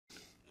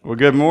Well,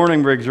 good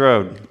morning, Briggs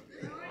Road.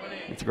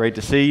 It's great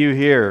to see you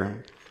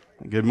here.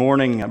 Good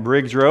morning,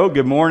 Briggs Road.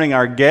 Good morning,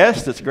 our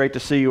guests. It's great to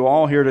see you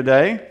all here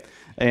today.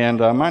 And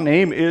my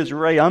name is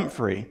Ray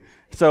Umphrey.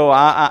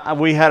 So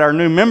we had our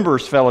new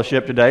members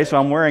fellowship today, so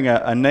I'm wearing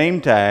a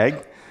name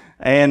tag.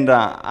 And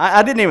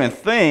I didn't even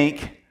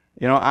think,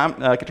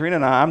 Katrina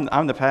and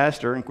I'm the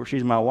pastor, and of course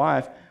she's my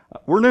wife.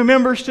 We're new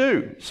members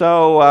too.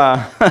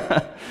 So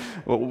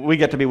we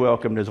get to be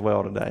welcomed as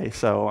well today.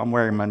 So I'm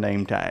wearing my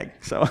name tag.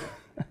 So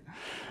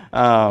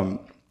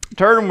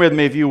turn with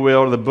me, if you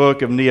will, to the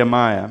book of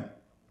Nehemiah.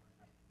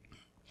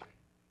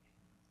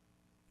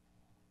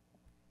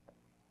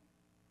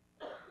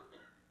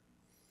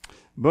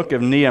 Book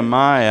of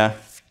Nehemiah,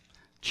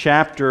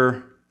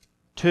 chapter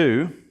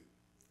 2.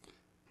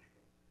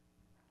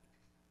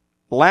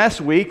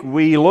 Last week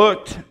we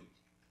looked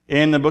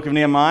in the book of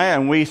Nehemiah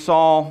and we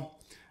saw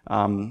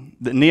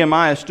that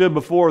Nehemiah stood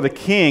before the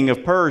king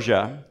of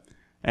Persia,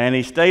 and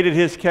he stated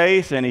his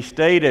case, and he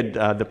stated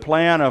the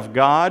plan of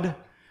God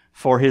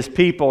for his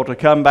people to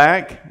come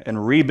back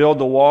and rebuild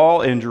the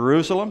wall in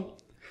Jerusalem.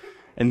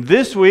 And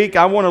this week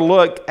I want to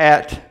look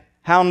at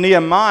how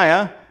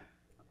Nehemiah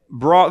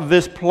brought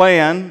this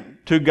plan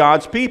to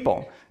God's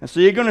people. And so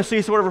you're going to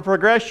see sort of a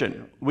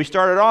progression. We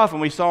started off and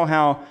we saw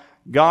how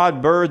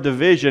God birthed the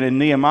vision in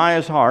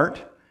Nehemiah's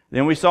heart.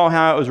 Then we saw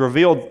how it was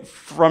revealed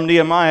from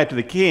Nehemiah to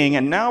the king.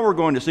 And now we're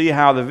going to see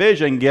how the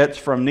vision gets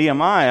from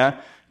Nehemiah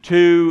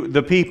to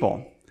the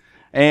people.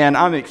 And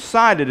I'm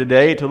excited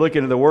today to look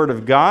into the Word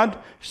of God.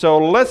 So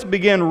let's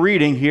begin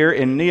reading here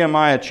in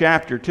Nehemiah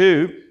chapter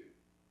 2,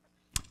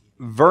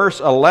 verse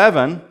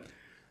 11.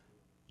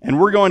 And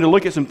we're going to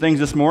look at some things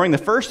this morning. The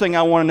first thing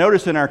I want to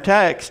notice in our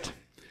text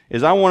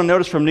is I want to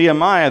notice from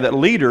Nehemiah that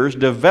leaders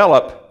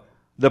develop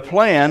the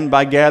plan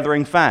by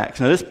gathering facts.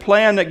 Now, this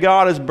plan that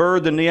God has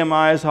birthed in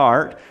Nehemiah's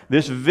heart,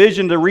 this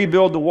vision to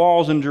rebuild the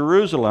walls in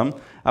Jerusalem,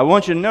 I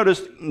want you to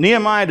notice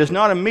Nehemiah does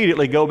not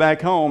immediately go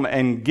back home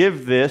and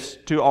give this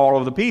to all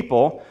of the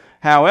people.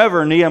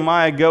 However,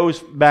 Nehemiah goes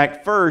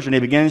back first and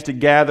he begins to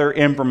gather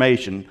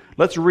information.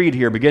 Let's read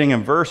here, beginning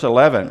in verse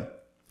 11.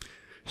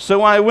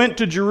 So I went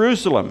to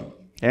Jerusalem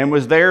and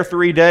was there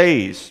 3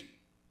 days.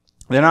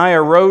 Then I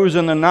arose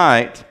in the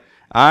night,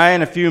 I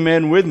and a few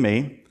men with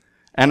me,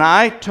 and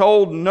I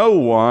told no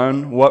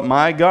one what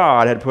my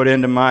God had put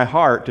into my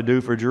heart to do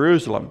for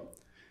Jerusalem.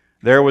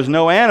 There was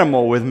no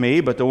animal with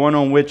me but the one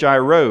on which I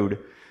rode.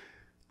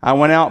 I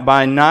went out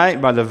by night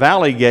by the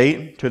valley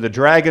gate to the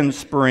dragon's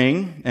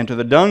spring and to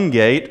the dung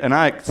gate, and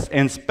I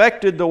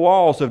inspected the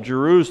walls of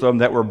Jerusalem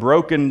that were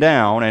broken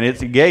down and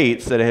its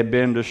gates that had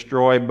been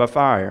destroyed by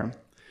fire.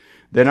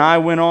 Then I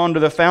went on to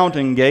the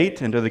fountain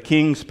gate and to the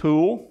king's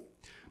pool,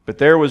 but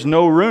there was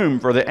no room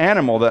for the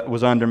animal that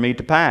was under me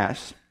to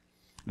pass.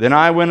 Then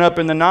I went up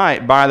in the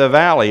night by the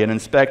valley and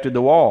inspected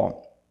the wall.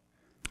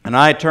 And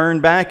I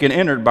turned back and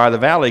entered by the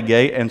valley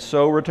gate, and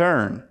so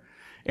returned.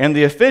 And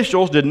the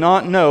officials did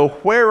not know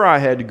where I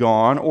had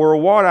gone or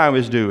what I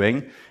was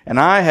doing, and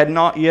I had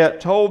not yet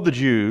told the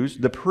Jews,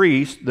 the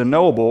priests, the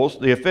nobles,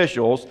 the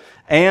officials,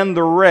 and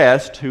the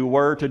rest who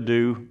were to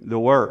do the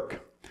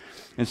work.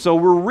 And so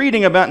we're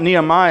reading about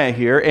Nehemiah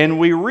here, and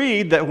we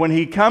read that when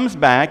he comes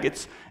back,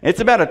 it's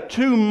about a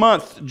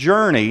 2-month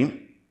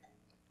journey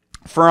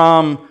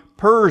from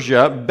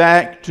Persia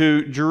back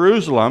to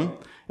Jerusalem.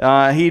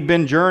 He'd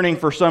been journeying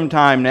for some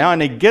time now,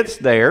 and he gets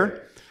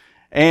there,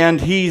 and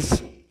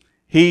his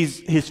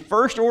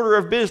first order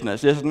of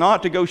business is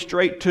not to go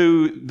straight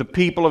to the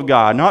people of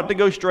God, not to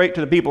go straight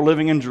to the people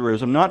living in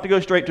Jerusalem, not to go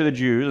straight to the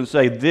Jews and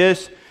say,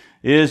 this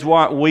is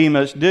what we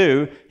must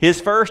do. His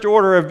first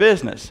order of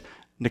business.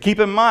 Now keep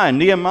in mind,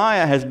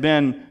 Nehemiah has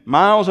been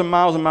miles and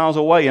miles and miles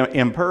away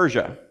in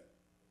Persia,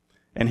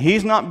 and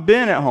he's not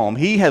been at home.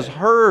 He has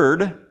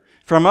heard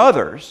from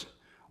others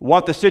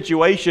what the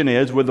situation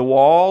is with the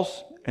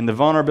walls and the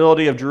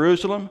vulnerability of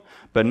Jerusalem,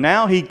 but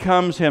now he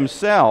comes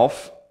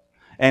himself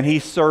and he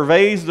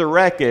surveys the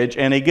wreckage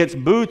and he gets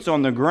boots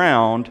on the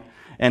ground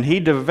and he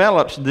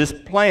develops this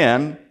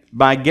plan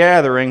by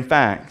gathering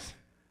facts.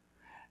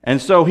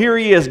 And so here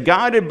he is,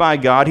 guided by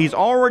God. He's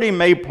already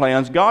made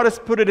plans. God has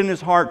put it in his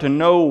heart to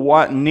know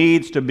what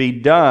needs to be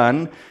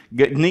done.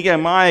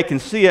 Nehemiah can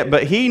see it,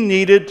 but he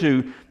needed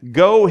to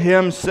go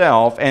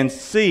himself and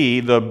see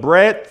the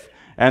breadth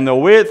and the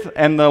width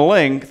and the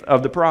length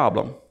of the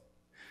problem.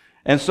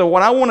 And so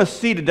what I want to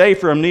see today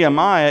from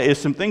Nehemiah is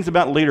some things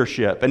about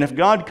leadership. And if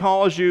God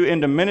calls you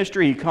into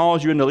ministry, he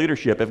calls you into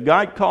leadership. If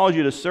God calls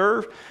you to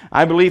serve,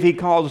 I believe he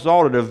calls us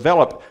all to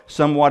develop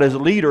somewhat as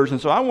leaders.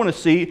 And so I want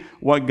to see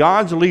what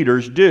God's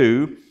leaders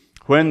do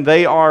when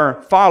they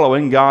are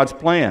following God's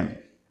plan.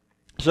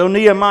 So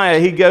Nehemiah,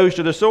 he goes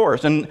to the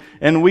source. And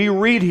we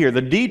read here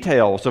the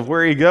details of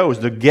where he goes,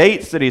 the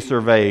gates that he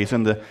surveys,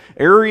 and the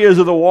areas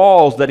of the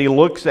walls that he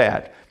looks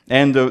at,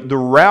 and the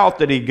route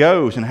that he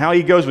goes, and how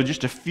he goes with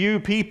just a few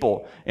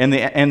people and the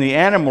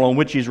animal on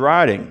which he's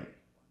riding.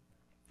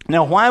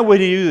 Now, why would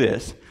he do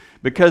this?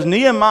 Because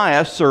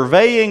Nehemiah,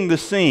 surveying the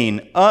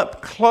scene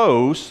up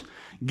close,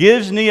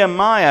 gives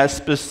Nehemiah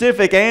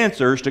specific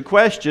answers to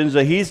questions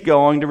that he's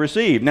going to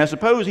receive. Now,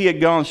 suppose he had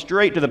gone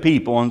straight to the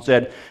people and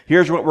said,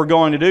 here's what we're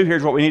going to do,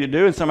 here's what we need to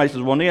do, and somebody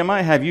says, well,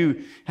 Nehemiah, have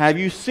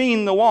you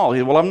seen the wall? He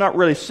said, well, I've not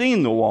really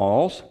seen the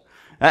walls.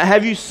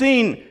 Have you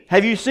seen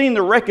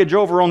the wreckage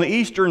over on the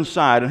eastern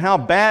side and how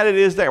bad it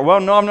is there? Well,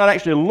 no, I've not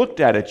actually looked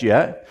at it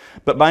yet.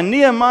 But by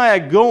Nehemiah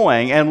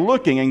going and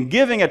looking and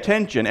giving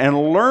attention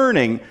and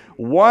learning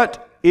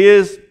what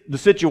is the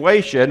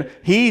situation,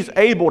 he's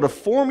able to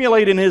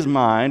formulate in his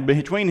mind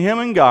between him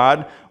and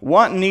God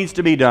what needs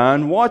to be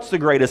done, what's the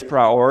greatest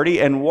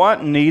priority, and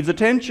what needs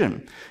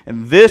attention.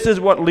 And this is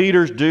what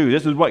leaders do.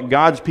 This is what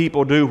God's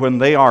people do when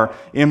they are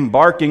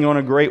embarking on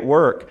a great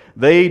work.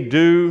 They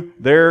do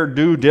their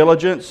due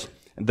diligence.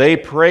 They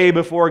pray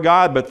before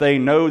God, but they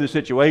know the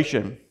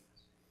situation.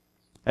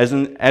 As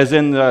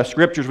in the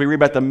Scriptures, we read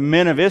about the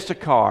men of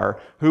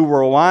Issachar, who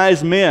were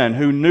wise men,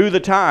 who knew the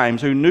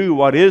times, who knew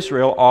what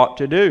Israel ought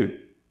to do.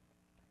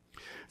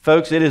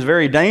 Folks, it is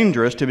very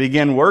dangerous to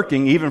begin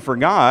working, even for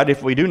God,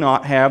 if we do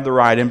not have the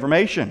right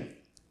information.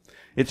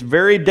 It's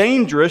very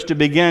dangerous to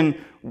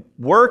begin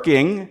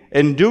working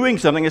and doing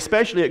something,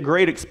 especially at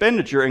great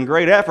expenditure and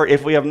great effort,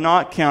 if we have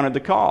not counted the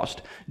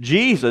cost.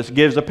 Jesus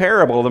gives a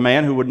parable of the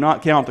man who would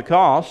not count the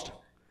cost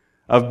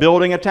of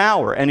building a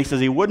tower, and he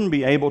says he wouldn't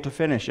be able to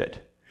finish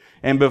it.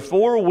 And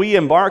before we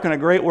embark on a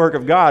great work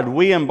of God,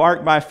 we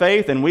embark by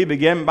faith, and we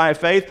begin by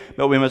faith,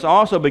 but we must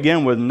also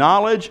begin with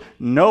knowledge,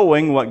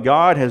 knowing what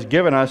God has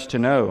given us to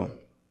know.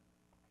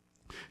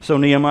 So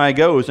Nehemiah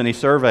goes and he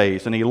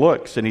surveys and he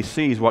looks and he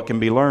sees what can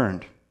be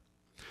learned.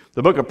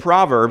 The book of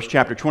Proverbs,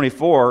 chapter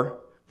 24,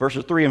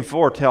 verses 3 and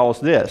 4 tell us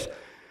this: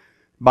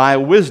 by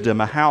wisdom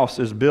a house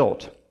is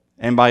built,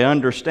 and by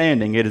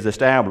understanding it is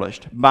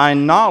established. By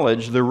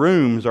knowledge the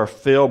rooms are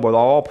filled with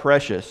all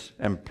precious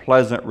and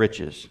pleasant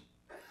riches.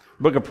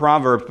 The book of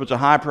Proverbs puts a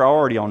high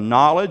priority on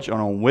knowledge,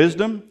 on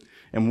wisdom,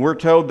 and we're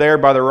told there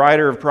by the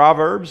writer of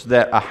Proverbs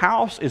that a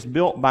house is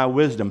built by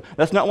wisdom.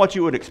 That's not what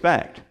you would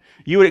expect.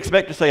 You would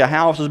expect to say a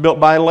house is built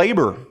by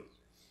labor.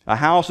 A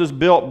house is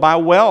built by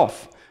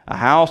wealth. A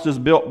house is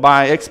built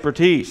by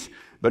expertise.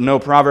 But no,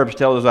 Proverbs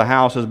tells us a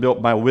house is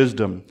built by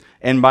wisdom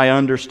and by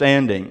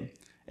understanding.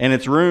 And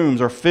its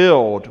rooms are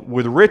filled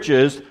with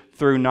riches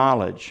through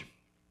knowledge.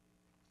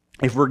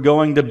 If we're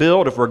going to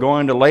build, if we're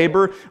going to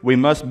labor, we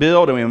must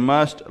build and we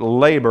must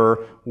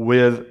labor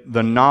with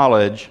the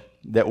knowledge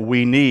that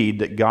we need,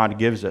 that God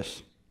gives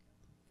us.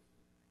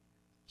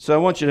 So I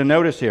want you to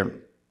notice here,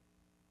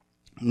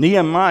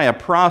 Nehemiah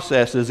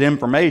processes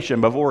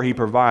information before he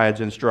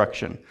provides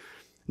instruction.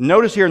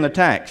 Notice here in the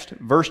text,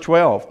 verse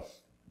 12,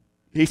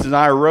 he says,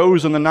 I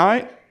arose in the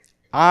night,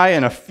 I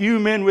and a few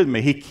men with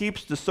me. He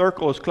keeps the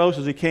circle as close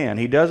as he can.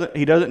 He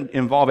doesn't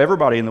involve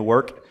everybody in the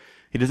work.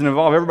 He doesn't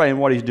involve everybody in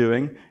what he's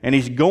doing. And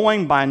he's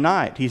going by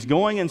night. He's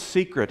going in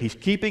secret. He's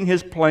keeping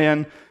his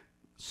plan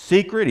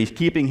secret. He's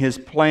keeping his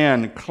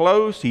plan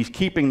close. He's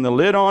keeping the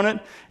lid on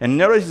it. And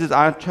notice he says,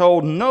 I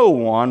told no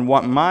one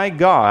what my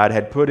God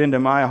had put into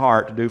my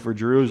heart to do for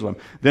Jerusalem.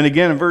 Then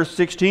again in verse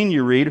 16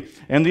 you read,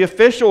 and the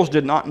officials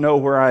did not know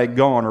where I had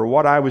gone or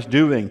what I was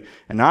doing.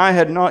 And I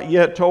had not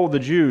yet told the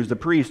Jews, the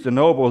priests, the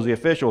nobles, the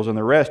officials, and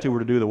the rest who were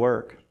to do the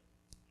work.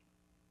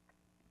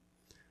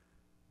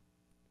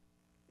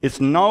 It's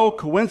no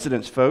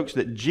coincidence, folks,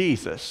 that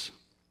Jesus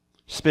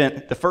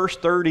spent the first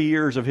 30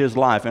 years of his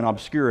life in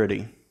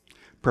obscurity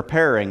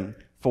preparing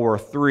for a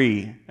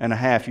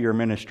 3.5-year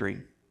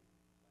ministry.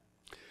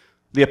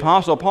 The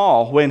Apostle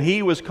Paul, when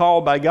he was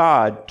called by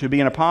God to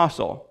be an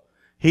apostle,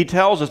 he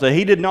tells us that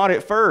he did not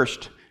at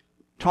first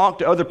talk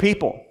to other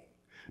people,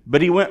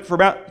 but he went for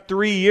about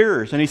 3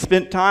 years and he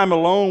spent time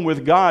alone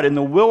with God in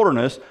the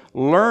wilderness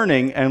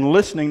learning and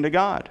listening to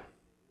God.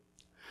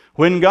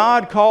 When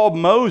God called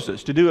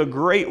Moses to do a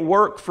great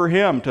work for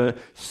him to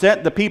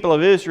set the people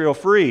of Israel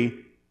free,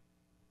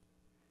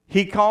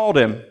 he called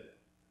him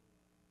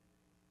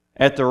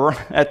at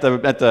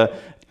the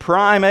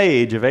prime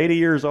age of 80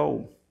 years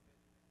old,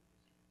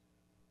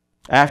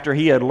 after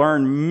he had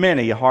learned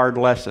many hard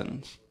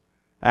lessons,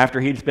 after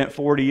he'd spent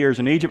 40 years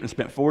in Egypt and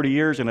spent 40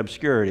 years in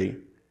obscurity.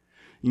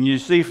 And you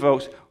see,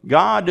 folks,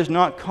 God does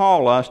not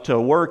call us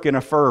to work in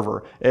a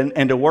fervor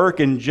and to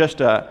work in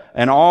just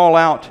an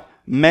all-out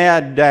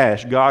mad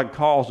dash. God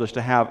calls us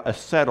to have a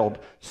settled,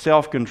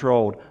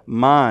 self-controlled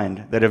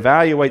mind that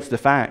evaluates the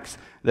facts,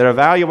 that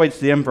evaluates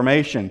the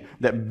information,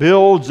 that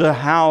builds a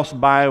house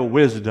by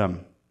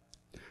wisdom.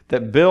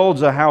 That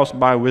builds a house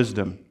by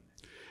wisdom.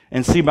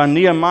 And see, by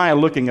Nehemiah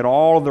looking at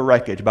all of the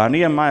wreckage, by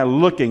Nehemiah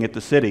looking at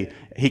the city,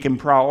 he can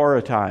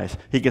prioritize.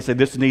 He can say,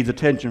 this needs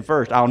attention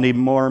first. I'll need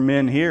more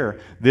men here.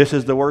 This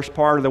is the worst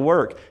part of the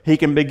work. He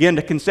can begin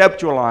to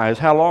conceptualize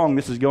how long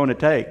this is going to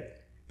take.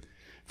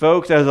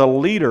 Folks, as a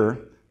leader,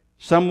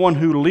 someone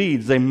who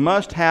leads, they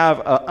must have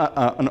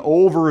an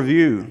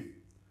overview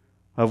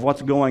of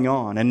what's going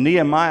on. And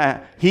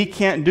Nehemiah, he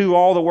can't do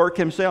all the work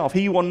himself.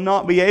 He will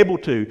not be able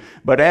to.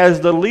 But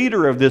as the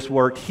leader of this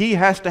work, he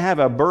has to have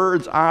a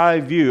bird's eye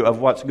view of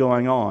what's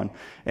going on.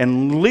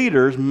 And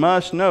leaders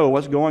must know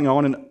what's going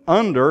on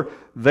under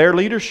their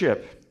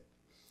leadership.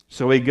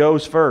 So he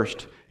goes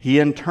first. He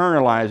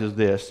internalizes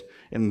this.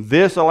 And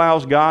this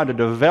allows God to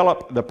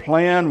develop the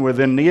plan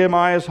within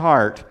Nehemiah's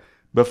heart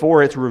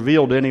before it's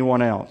revealed to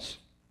anyone else.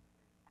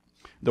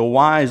 The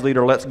wise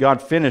leader lets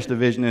God finish the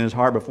vision in his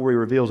heart before he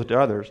reveals it to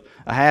others.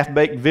 A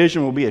half-baked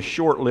vision will be a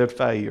short-lived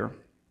failure.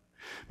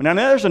 But now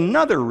there's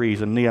another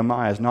reason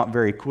Nehemiah is not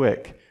very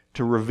quick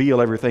to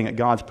reveal everything that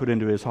God's put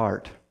into his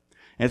heart.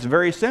 And it's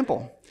very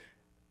simple.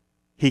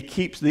 He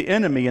keeps the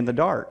enemy in the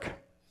dark.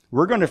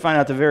 We're going to find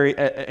out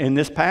in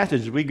this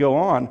passage as we go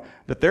on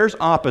that there's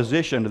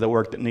opposition to the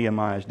work that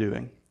Nehemiah is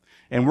doing.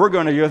 And we're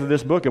going to go through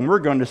this book and we're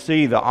going to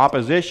see the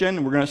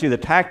opposition. We're going to see the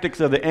tactics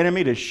of the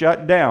enemy to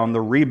shut down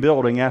the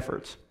rebuilding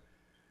efforts.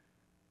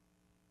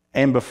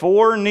 And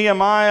before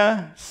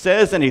Nehemiah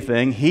says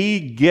anything, he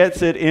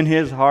gets it in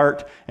his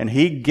heart and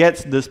he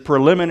gets this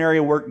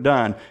preliminary work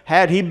done.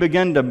 Had he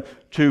begun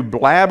to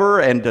blabber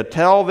and to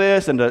tell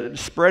this and to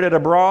spread it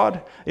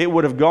abroad, it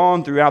would have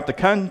gone throughout the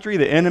country.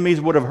 The enemies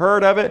would have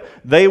heard of it.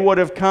 They would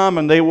have come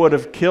and they would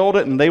have killed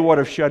it and they would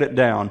have shut it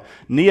down.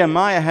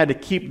 Nehemiah had to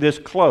keep this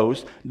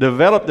close,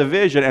 develop the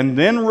vision, and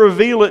then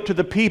reveal it to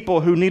the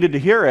people who needed to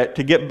hear it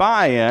to get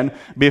buy-in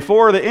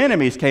before the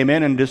enemies came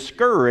in and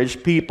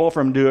discouraged people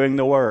from doing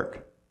the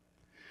work.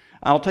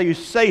 I'll tell you,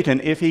 Satan,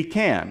 if he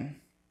can,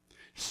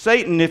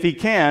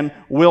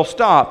 will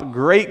stop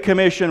Great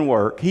Commission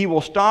work. He will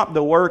stop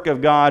the work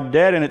of God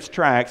dead in its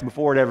tracks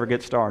before it ever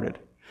gets started.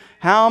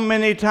 How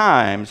many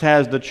times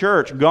has the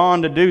church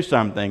gone to do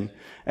something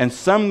and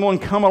someone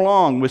come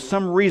along with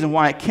some reason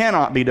why it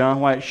cannot be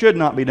done, why it should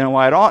not be done,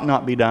 why it ought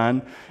not be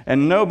done,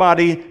 and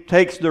nobody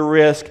takes the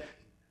risk,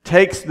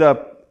 takes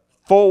the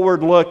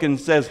forward look and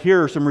says,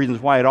 here are some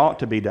reasons why it ought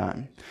to be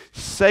done.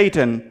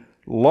 Satan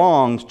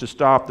longs to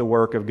stop the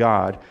work of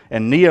God.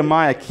 And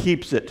Nehemiah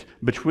keeps it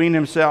between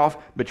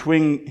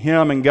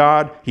him and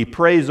God. He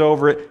prays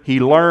over it. He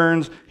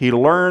learns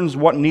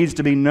what needs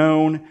to be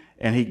known,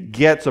 and he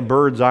gets a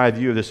bird's eye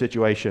view of the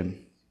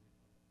situation.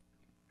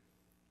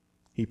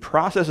 He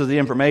processes the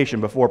information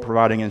before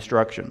providing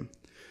instruction.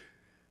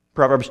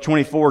 Proverbs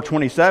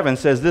 24:27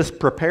 says this,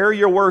 prepare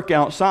your work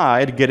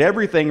outside, get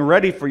everything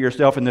ready for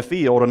yourself in the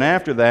field, and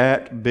after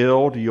that,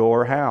 build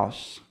your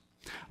house.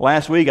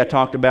 Last week I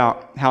talked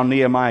about how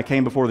Nehemiah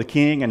came before the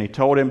king and he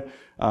told him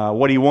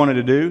what he wanted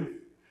to do.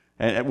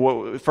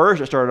 And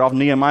first it started off,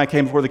 Nehemiah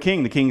came before the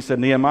king. The king said,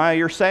 Nehemiah,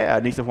 you're sad.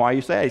 And he said, why are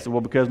you sad? He said,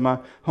 well, because my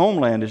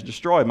homeland is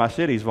destroyed. My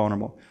city is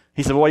vulnerable.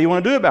 He said, well, what do you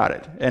want to do about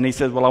it? And he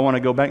said, well, I want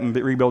to go back and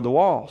rebuild the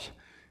walls.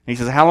 And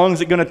he says, how long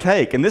is it going to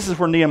take? And this is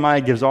where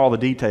Nehemiah gives all the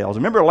details.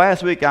 Remember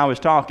last week I was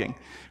talking.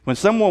 When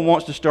someone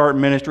wants to start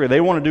ministry, they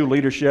want to do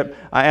leadership,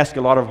 I ask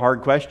a lot of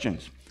hard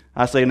questions.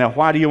 I say, now,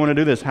 why do you want to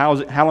do this? How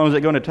long is it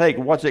going to take?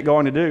 What's it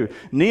going to do?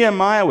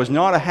 Nehemiah was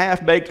not a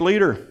half-baked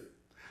leader.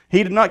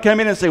 He did not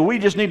come in and say, we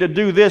just need to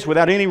do this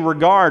without any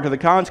regard to the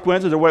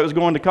consequences or what it was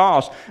going to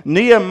cost.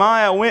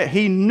 Nehemiah went.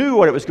 He knew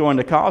what it was going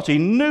to cost. He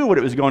knew what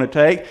it was going to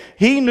take.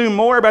 He knew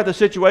more about the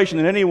situation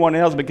than anyone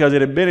else because it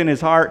had been in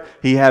his heart.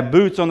 He had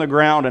boots on the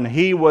ground and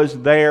he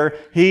was there.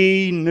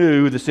 He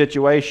knew the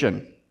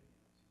situation.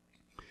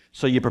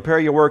 So you prepare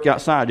your work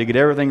outside. You get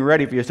everything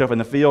ready for yourself in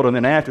the field, and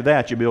then after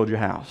that, you build your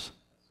house.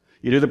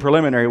 You do the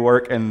preliminary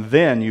work, and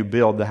then you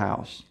build the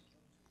house.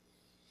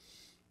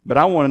 But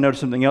I want to notice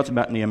something else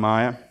about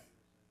Nehemiah.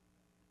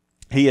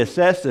 He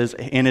assesses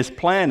in his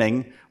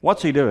planning,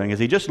 what's he doing? Is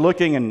he just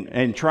looking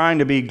and trying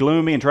to be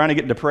gloomy and trying to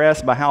get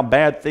depressed by how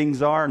bad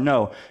things are?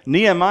 No.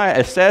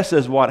 Nehemiah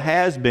assesses what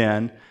has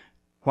been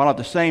while at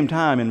the same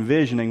time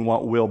envisioning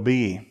what will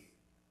be.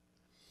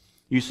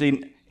 You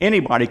see,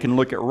 anybody can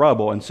look at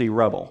rubble and see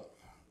rubble.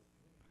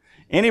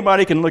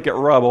 Anybody can look at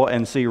rubble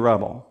and see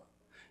rubble.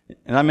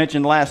 And I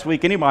mentioned last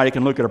week, anybody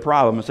can look at a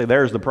problem and say,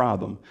 there's the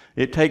problem.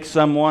 It takes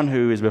someone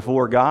who is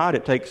before God.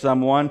 It takes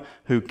someone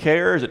who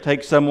cares. It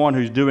takes someone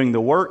who's doing the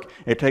work.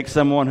 It takes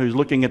someone who's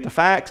looking at the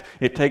facts.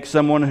 It takes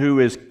someone who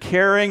is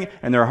caring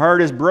and their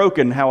heart is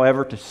broken,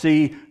 however, to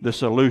see the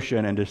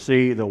solution and to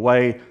see the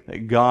way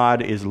that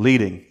God is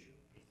leading.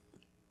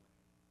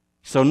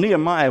 So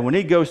Nehemiah, when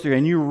he goes through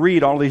and you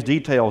read all these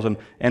details,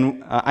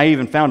 and I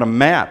even found a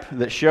map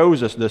that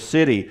shows us the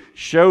city,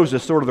 shows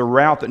us sort of the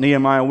route that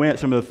Nehemiah went,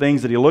 some of the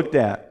things that he looked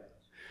at.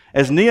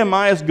 As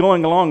Nehemiah is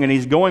going along and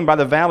he's going by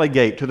the valley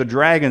gate to the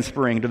dragon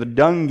spring, to the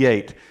dung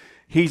gate,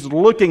 he's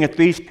looking at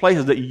these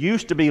places that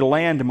used to be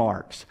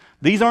landmarks.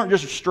 These aren't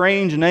just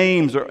strange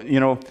names, or,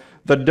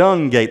 the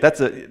dung gate. That's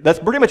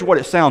pretty much what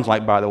it sounds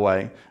like, by the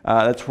way.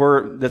 That's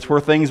where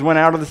things went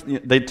out of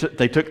they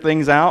took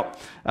things out.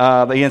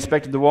 They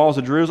inspected the walls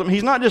of Jerusalem.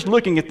 He's not just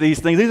looking at these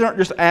things. These aren't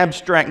just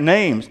abstract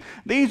names.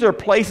 These are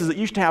places that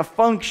used to have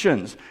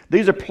functions.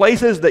 These are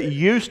places that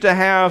used to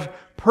have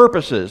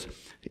purposes.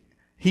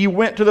 He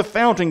went to the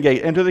fountain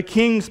gate and to the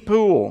king's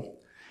pool.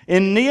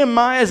 In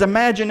Nehemiah's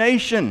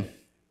imagination,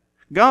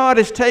 God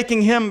is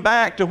taking him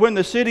back to when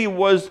the city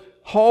was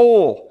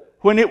whole,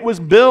 when it was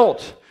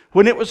built,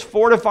 when it was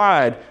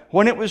fortified,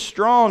 when it was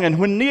strong. And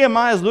when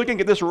Nehemiah is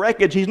looking at this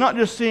wreckage, he's not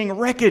just seeing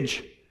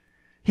wreckage.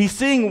 He's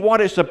seeing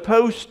what is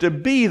supposed to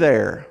be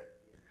there.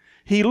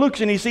 He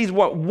looks and he sees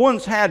what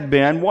once had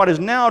been, what is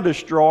now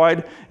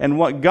destroyed, and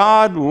what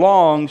God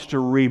longs to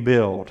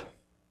rebuild.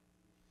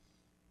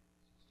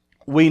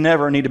 We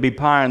never need to be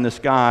pie in the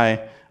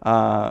sky,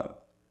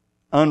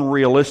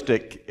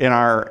 unrealistic in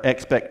our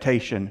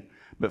expectation.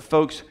 But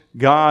folks,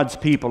 God's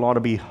people ought to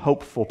be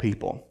hopeful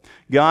people.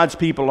 God's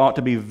people ought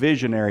to be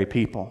visionary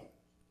people.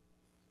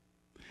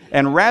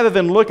 And rather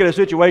than look at a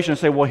situation and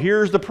say, well,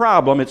 here's the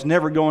problem, it's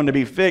never going to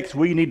be fixed,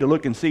 we need to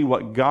look and see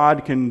what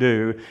God can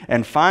do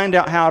and find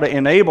out how to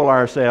enable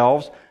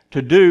ourselves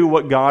to do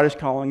what God is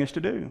calling us to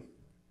do.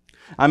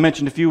 I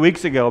mentioned a few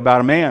weeks ago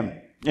about a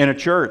man in a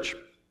church,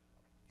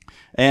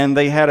 and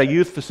they had a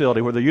youth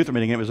facility where the youth were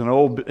meeting. It was an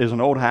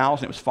old house,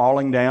 and it was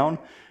falling down,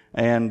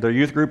 and the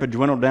youth group had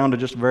dwindled down to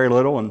just very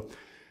little, and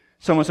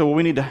someone said, well,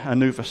 we need a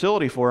new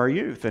facility for our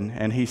youth.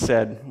 And he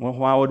said, well,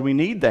 why would we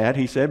need that?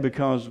 He said,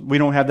 because we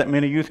don't have that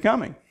many youth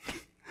coming.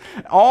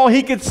 All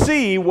he could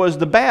see was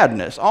the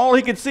badness. All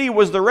he could see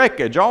was the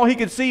wreckage. All he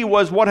could see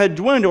was what had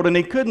dwindled, and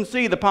he couldn't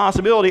see the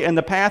possibility and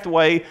the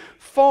pathway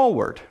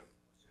forward.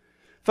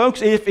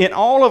 Folks, if in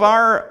all of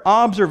our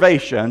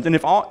observations and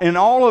in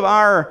all of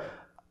our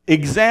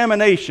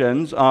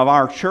examinations of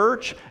our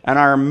church and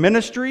our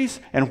ministries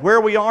and where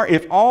we are,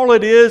 if all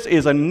it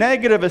is a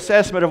negative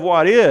assessment of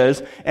what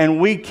is, and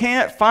we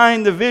can't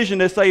find the vision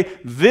to say,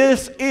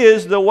 this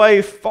is the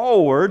way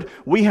forward,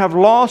 we have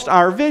lost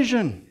our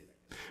vision.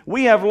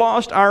 We have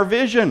lost our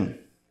vision.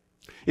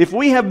 If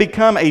we have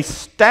become a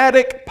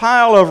static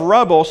pile of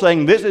rubble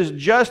saying this is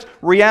just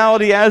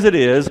reality as it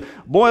is,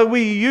 boy,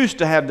 we used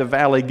to have the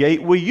Valley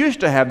Gate, we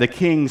used to have the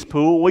King's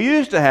Pool, we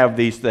used to have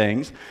these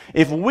things.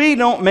 If we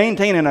don't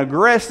maintain an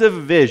aggressive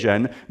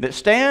vision that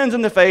stands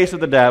in the face of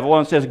the devil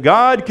and says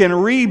God can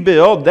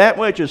rebuild that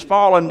which has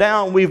fallen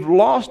down, we've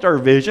lost our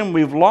vision,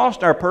 we've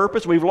lost our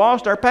purpose, we've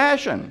lost our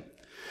passion.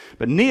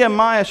 But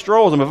Nehemiah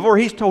strolls, and before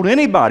he's told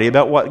anybody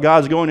about what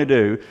God's going to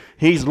do,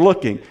 he's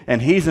looking and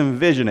he's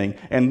envisioning.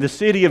 And the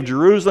city of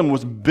Jerusalem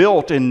was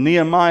built in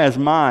Nehemiah's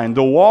mind.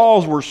 The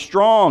walls were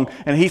strong,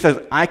 and he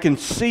says, I can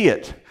see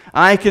it.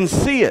 I can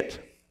see it.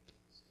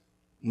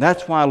 And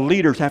that's why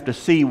leaders have to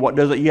see what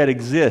doesn't yet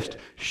exist,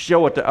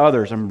 show it to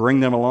others, and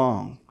bring them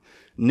along.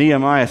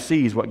 Nehemiah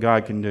sees what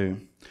God can do.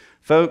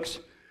 Folks,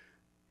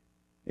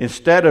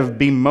 instead of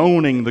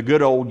bemoaning the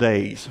good old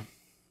days,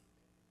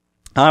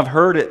 I've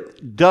heard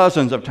it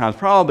dozens of times,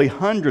 probably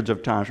hundreds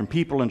of times from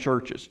people in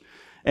churches.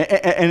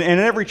 And in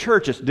every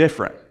church it's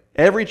different.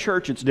 Every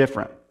church it's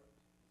different.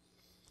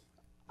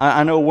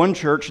 I know one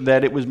church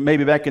that it was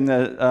maybe back in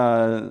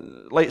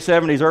the late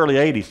 70s, early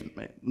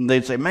 80s.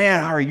 They'd say,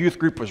 man, our youth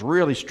group was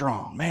really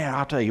strong. Man,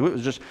 I'll tell you, it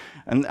was just,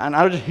 and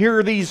I would just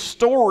hear these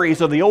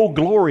stories of the old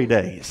glory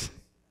days.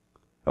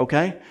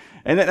 Okay?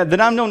 And then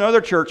I've known other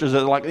churches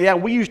that are like, yeah,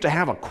 we used to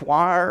have a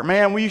choir.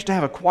 Man, we used to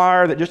have a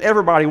choir that just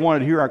everybody wanted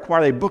to hear our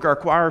choir. They'd book our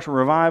choirs for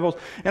revivals.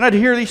 And I'd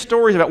hear these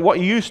stories about what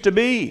used to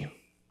be.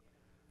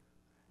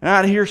 And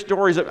I'd hear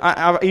stories,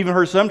 I've even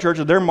heard some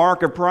churches, their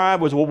mark of pride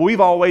was, well, we've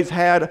always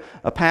had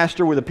a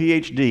pastor with a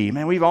PhD.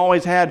 Man, we've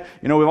always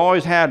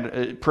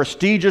had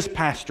prestigious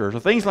pastors or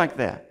things like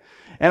that.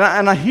 And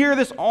I hear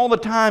this all the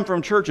time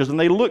from churches, and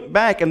they look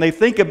back and they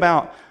think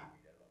about,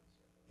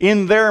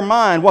 in their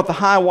mind, what the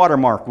high water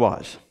mark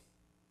was.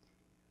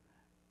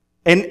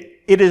 And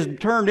it has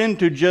turned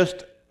into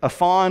just a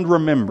fond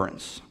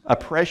remembrance, a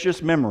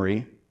precious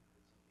memory.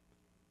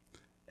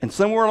 And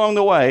somewhere along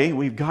the way,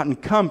 we've gotten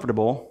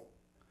comfortable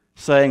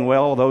saying,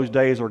 well, those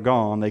days are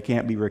gone, they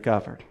can't be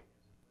recovered.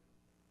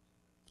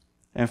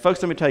 And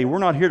folks, let me tell you, we're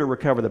not here to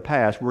recover the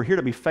past, we're here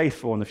to be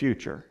faithful in the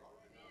future.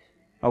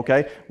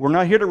 Okay? We're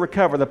not here to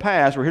recover the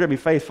past, we're here to be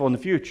faithful in the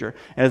future.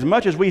 And as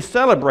much as we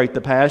celebrate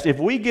the past, if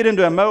we get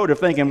into a mode of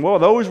thinking, well,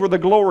 those were the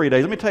glory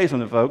days, let me tell you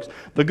something, folks,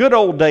 the good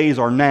old days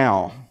are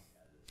now.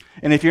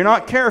 And if you're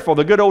not careful,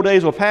 the good old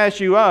days will pass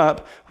you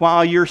up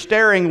while you're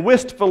staring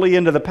wistfully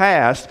into the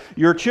past.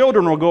 Your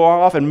children will go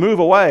off and move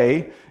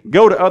away,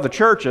 go to other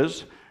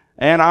churches,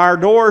 and our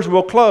doors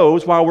will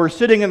close while we're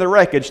sitting in the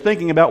wreckage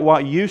thinking about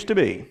what used to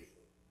be.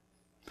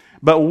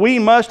 But we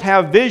must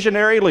have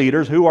visionary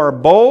leaders who are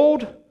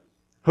bold,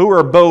 who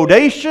are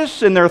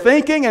bodacious in their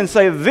thinking and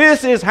say,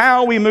 this is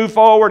how we move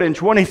forward in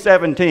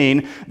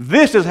 2017.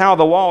 This is how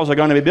the walls are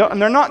going to be built.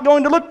 And they're not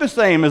going to look the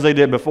same as they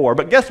did before.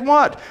 But guess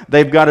what?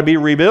 They've got to be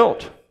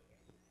rebuilt.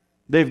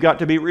 They've got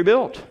to be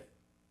rebuilt.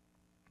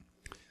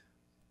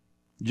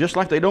 Just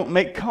like they don't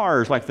make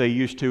cars like they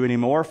used to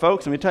anymore.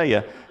 Folks, let me tell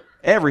you,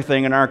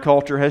 everything in our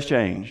culture has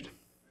changed.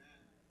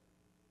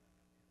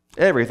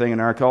 Everything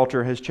in our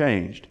culture has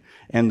changed.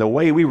 And the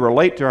way we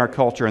relate to our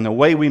culture and the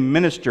way we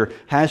minister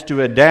has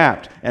to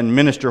adapt and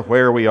minister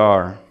where we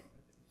are.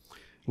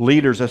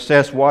 Leaders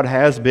assess what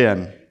has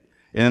been,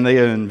 and they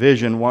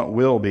envision what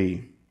will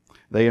be.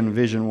 They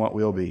envision what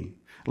will be.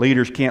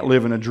 Leaders can't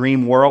live in a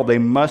dream world. They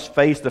must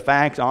face the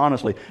facts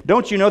honestly.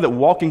 Don't you know that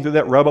walking through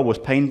that rubble was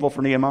painful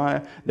for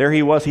Nehemiah? There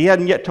he was. He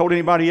hadn't yet told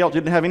anybody else,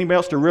 didn't have anybody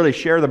else to really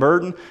share the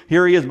burden.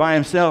 Here he is by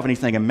himself, and he's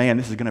thinking, man,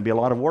 this is going to be a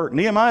lot of work.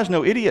 Nehemiah's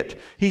no idiot.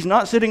 He's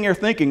not sitting there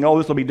thinking, oh,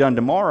 this will be done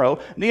tomorrow.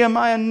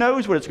 Nehemiah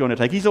knows what it's going to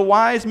take. He's a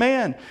wise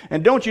man.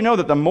 And don't you know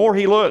that the more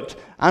he looked,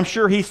 I'm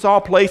sure he saw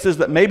places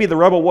that maybe the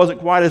rubble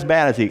wasn't quite as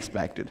bad as he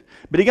expected.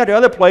 But he got to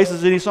other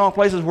places and he saw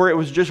places where it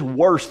was just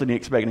worse than he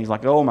expected. He's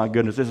like, oh my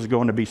goodness, this is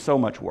going to be so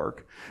much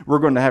work. We're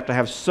going to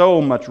have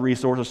so much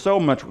resources, so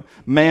much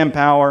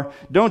manpower.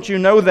 Don't you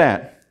know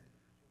that?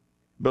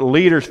 But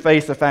leaders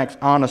face the facts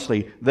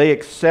honestly. They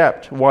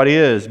accept what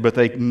is, but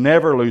they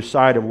never lose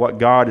sight of what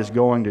God is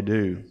going to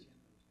do.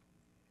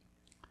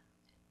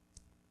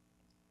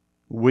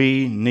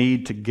 We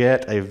need to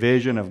get a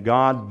vision of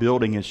God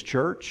building His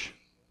church.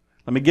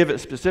 Let me give it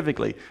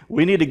specifically.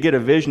 We need to get a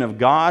vision of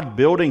God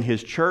building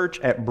His church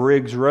at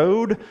Briggs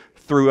Road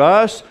through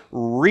us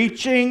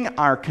reaching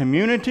our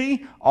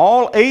community,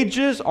 all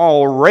ages,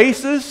 all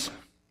races,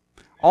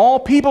 all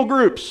people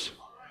groups.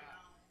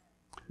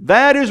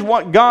 That is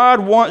what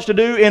God wants to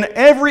do in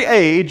every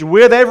age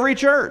with every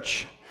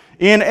church.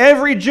 In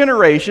every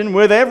generation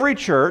with every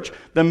church,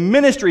 the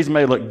ministries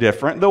may look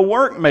different, the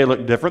work may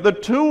look different, the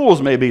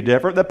tools may be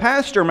different, the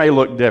pastor may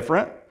look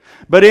different,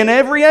 but in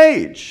every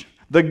age,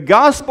 the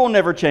gospel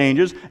never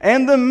changes,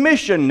 and the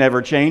mission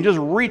never changes,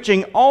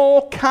 reaching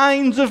all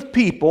kinds of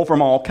people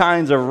from all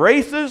kinds of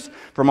races,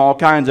 from all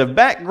kinds of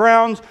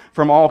backgrounds,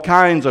 from all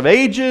kinds of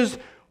ages,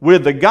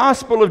 with the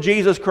gospel of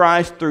Jesus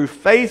Christ through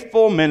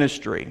faithful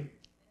ministry.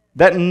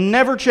 That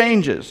never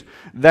changes.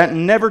 That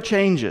never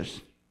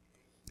changes.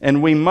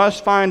 And we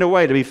must find a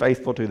way to be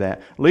faithful to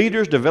that.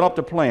 Leaders developed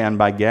a plan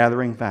by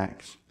gathering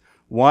facts.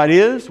 What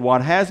is,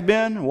 what has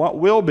been, what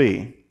will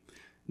be.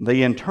 They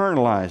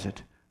internalize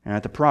it. And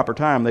at the proper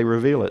time, they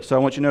reveal it. So I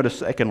want you to notice,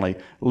 secondly,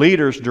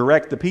 leaders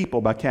direct the people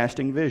by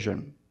casting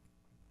vision.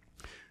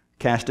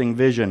 Casting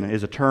vision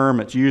is a term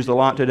that's used a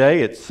lot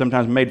today. It's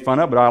sometimes made fun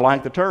of, but I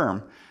like the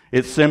term.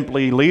 It's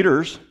simply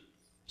leaders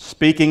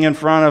speaking in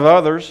front of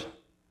others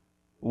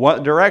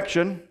what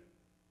direction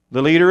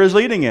the leader is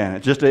leading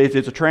in. It's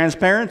a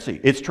transparency.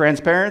 It's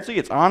transparency.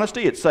 It's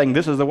honesty. It's saying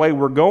this is the way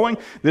we're going.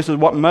 This is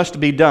what must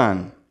be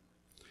done.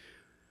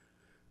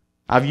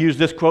 I've used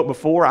this quote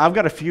before. I've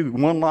got a few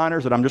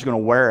one-liners that I'm just going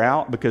to wear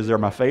out because they're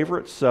my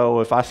favorites. So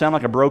if I sound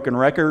like a broken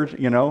record,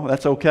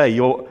 that's okay.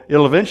 You'll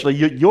eventually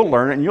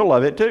learn it and you'll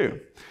love it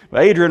too.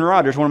 But Adrian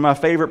Rogers, one of my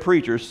favorite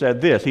preachers,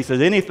 said this. He says,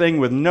 anything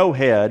with no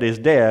head is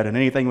dead, and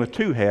anything with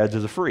two heads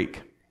is a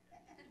freak.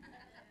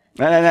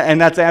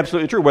 And that's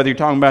absolutely true. Whether you're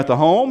talking about the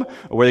home,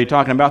 or whether you're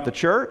talking about the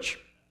church,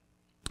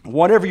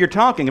 whatever you're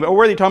talking about, or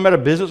whether you're talking about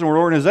a business or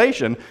an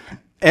organization,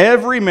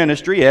 every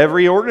ministry,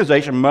 every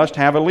organization must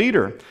have a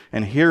leader.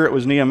 And here it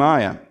was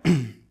Nehemiah.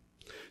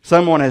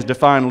 Someone has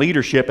defined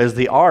leadership as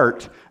the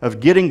art of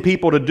getting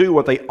people to do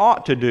what they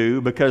ought to do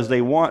because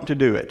they want to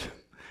do it.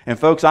 And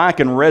folks, I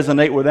can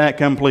resonate with that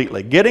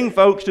completely. Getting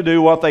folks to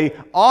do what they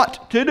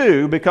ought to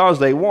do because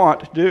they want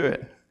to do it.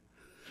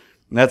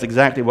 And that's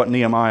exactly what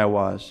Nehemiah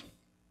was.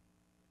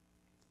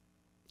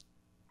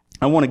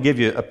 I want to give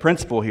you a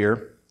principle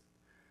here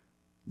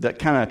that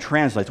kind of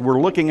translates.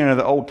 We're looking into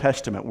the Old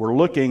Testament. We're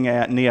looking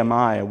at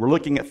Nehemiah. We're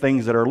looking at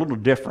things that are a little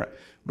different.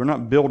 We're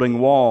not building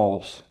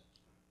walls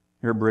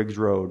here at Briggs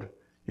Road.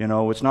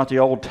 It's not the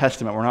Old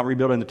Testament. We're not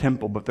rebuilding the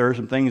temple, but there are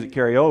some things that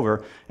carry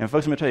over. And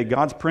folks, I'm going to tell you,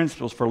 God's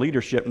principles for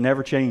leadership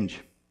never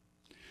change.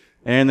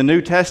 And in the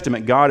New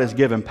Testament, God has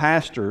given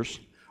pastors,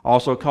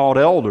 also called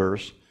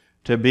elders,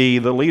 to be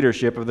the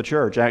leadership of the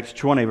church. Acts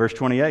 20, verse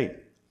 28.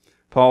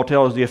 Paul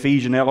tells the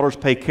Ephesian elders,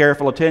 pay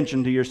careful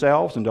attention to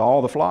yourselves and to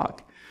all the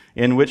flock,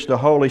 in which the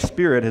Holy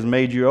Spirit has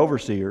made you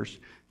overseers,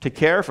 to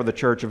care for the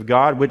church of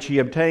God, which He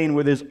obtained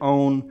with His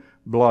own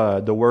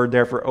blood. The word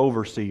there for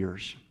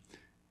overseers.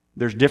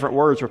 There's different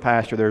words for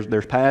pastor.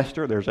 There's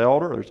pastor, there's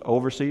elder, there's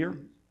overseer.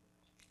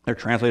 They're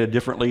translated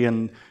differently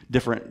in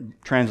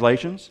different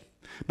translations.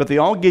 But they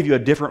all give you a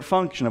different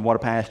function of what a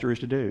pastor is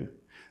to do.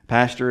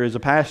 Pastor is a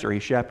pastor. He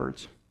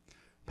shepherds.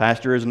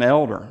 Pastor is an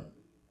elder.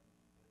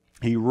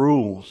 He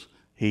rules.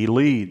 He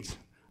leads.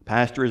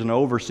 Pastor is an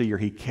overseer.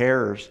 He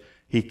cares.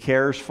 He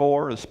cares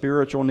for the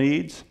spiritual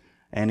needs,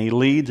 and he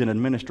leads and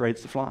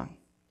administrates the flock.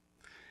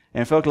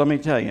 And folks, let me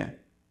tell you,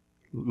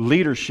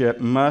 leadership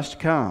must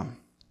come.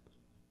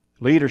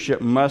 Leadership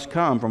must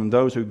come from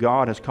those who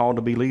God has called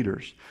to be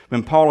leaders.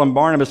 When Paul and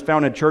Barnabas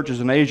founded churches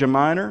in Asia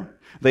Minor,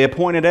 they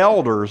appointed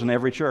elders in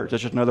every church.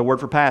 That's just another word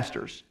for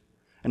pastors.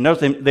 And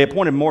notice they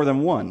appointed more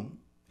than one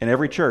in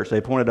every church. They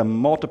appointed a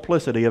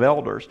multiplicity of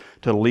elders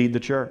to lead the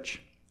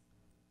church.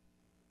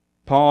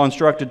 Paul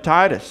instructed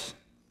Titus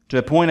to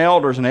appoint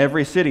elders in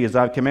every city as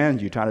I've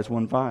commanded you, Titus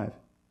 1:5.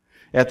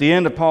 At the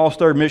end of Paul's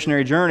third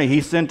missionary journey, he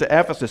sent to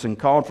Ephesus and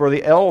called for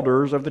the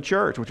elders of the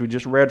church, which we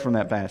just read from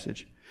that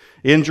passage.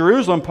 In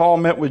Jerusalem, Paul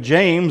met with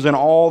James and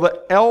all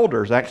the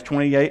elders, Acts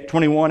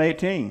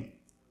 21:18.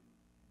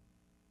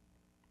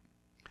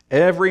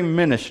 Every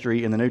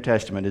ministry in the New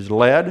Testament is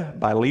led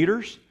by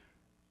leaders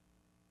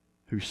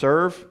who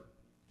serve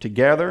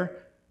together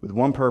with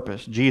one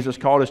purpose. Jesus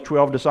called his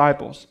 12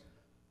 disciples.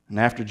 And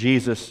after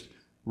Jesus'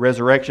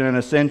 resurrection and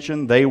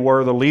ascension, they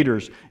were the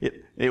leaders.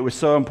 It was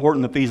so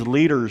important that these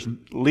leaders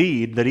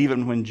lead that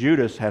even when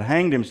Judas had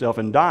hanged himself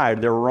and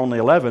died, there were only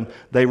 11.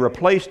 They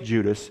replaced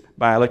Judas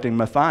by electing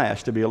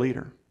Matthias to be a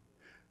leader.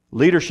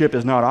 Leadership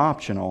is not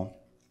optional.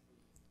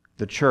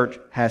 The church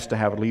has to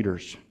have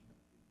leaders.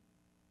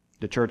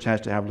 The church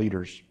has to have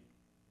leaders.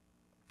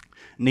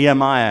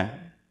 Nehemiah,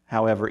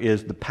 however,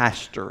 is the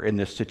pastor in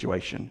this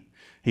situation.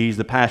 He's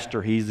the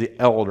pastor, he's the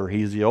elder,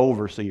 he's the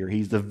overseer,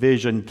 he's the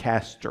vision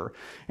caster.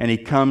 And he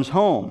comes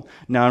home.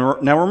 Now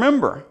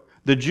remember,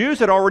 the Jews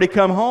had already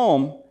come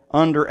home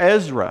under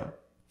Ezra a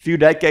few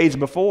decades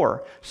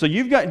before. So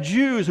you've got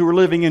Jews who were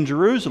living in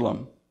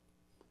Jerusalem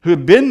who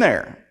have been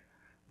there.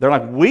 They're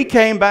like, we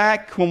came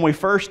back when we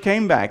first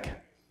came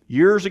back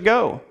years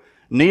ago.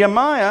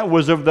 Nehemiah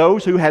was of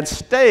those who had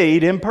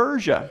stayed in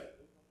Persia.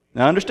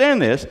 Now understand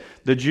this,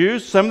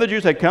 some of the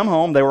Jews had come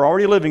home, they were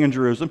already living in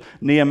Jerusalem.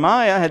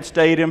 Nehemiah had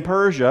stayed in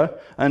Persia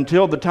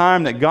until the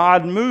time that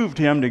God moved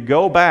him to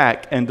go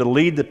back and to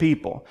lead the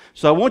people.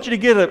 So I want you to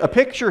get a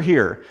picture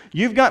here.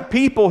 You've got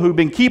people who've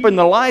been keeping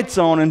the lights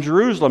on in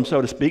Jerusalem,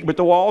 so to speak, but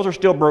the walls are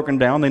still broken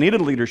down. They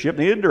needed leadership,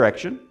 they needed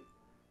direction.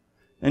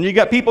 And you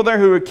got people there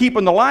who are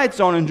keeping the lights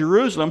on in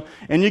Jerusalem,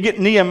 and you get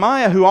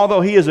Nehemiah, who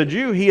although he is a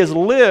Jew, he has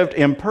lived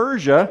in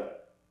Persia.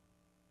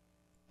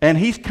 And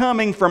he's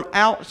coming from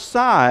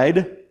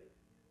outside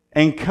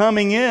and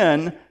coming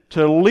in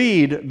to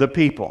lead the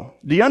people.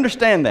 Do you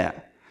understand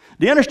that?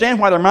 Do you understand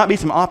why there might be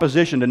some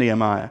opposition to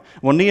Nehemiah?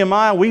 Well,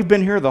 Nehemiah, we've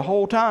been here the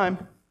whole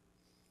time.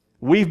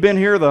 We've been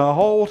here the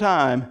whole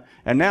time,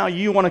 and now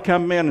you want to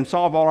come in and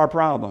solve all our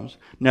problems.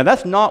 Now,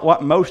 that's not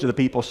what most of the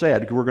people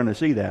said. We're going to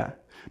see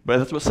that. But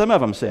that's what some of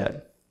them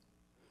said.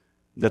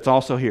 That's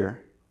also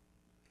here.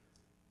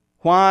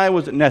 Why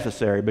was it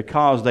necessary?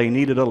 Because they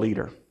needed a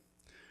leader.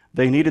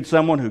 They needed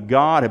someone who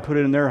God had put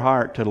it in their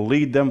heart to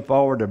lead them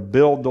forward, to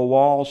build the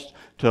walls,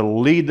 to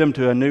lead them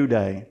to a new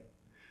day.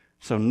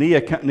 So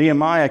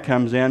Nehemiah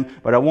comes in,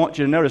 but I want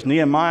you to notice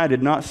Nehemiah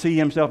did not see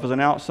himself as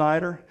an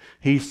outsider.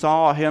 He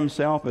saw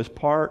himself as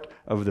part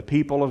of the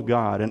people of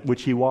God,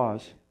 which he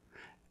was.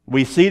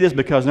 We see this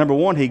because, number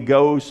one, he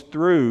goes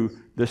through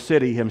the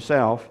city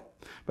himself.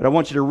 But I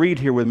want you to read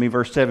here with me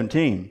verse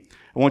 17.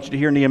 I want you to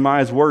hear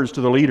Nehemiah's words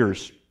to the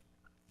leaders.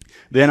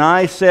 Then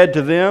I said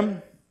to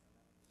them,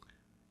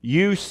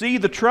 you see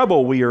the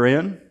trouble we are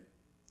in.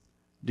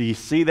 Do you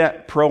see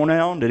that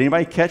pronoun? Did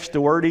anybody catch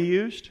the word he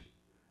used?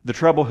 The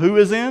trouble who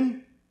is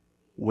in?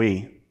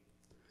 We.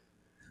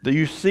 Do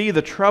you see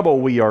the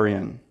trouble we are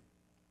in?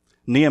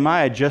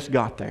 Nehemiah just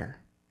got there.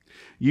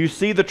 You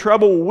see the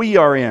trouble we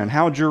are in,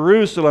 how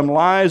Jerusalem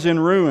lies in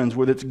ruins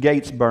with its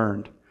gates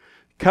burned.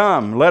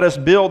 Come, let us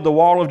build the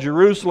wall of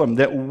Jerusalem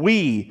that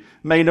we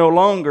may no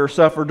longer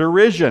suffer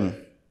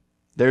derision.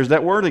 There's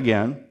that word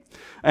again.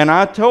 And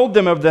I told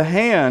them of the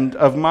hand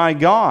of my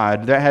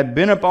God that had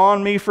been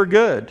upon me for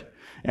good,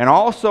 and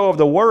also of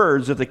the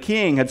words that the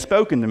king had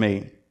spoken to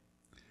me.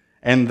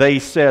 And they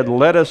said,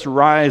 let us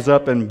rise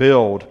up and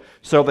build.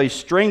 So they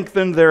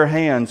strengthened their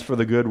hands for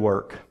the good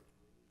work.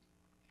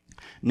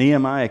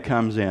 Nehemiah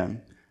comes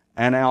in,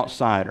 an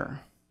outsider.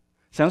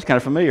 Sounds kind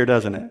of familiar,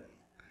 doesn't it?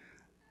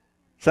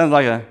 Sounds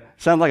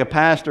like a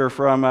pastor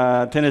from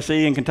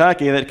Tennessee and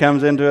Kentucky that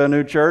comes into a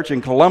new church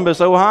in Columbus,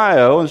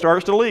 Ohio, and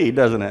starts to lead,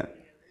 doesn't it?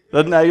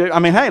 I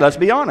mean, hey, let's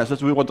be honest.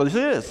 That's what this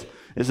is.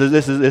 This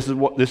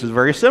is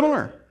very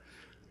similar.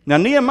 Now,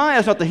 Nehemiah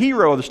is not the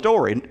hero of the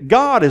story.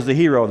 God is the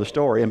hero of the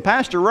story. And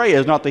Pastor Ray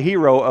is not the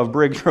hero of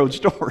Briggs Road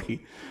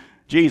story.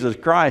 Jesus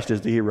Christ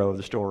is the hero of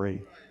the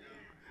story.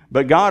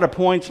 But God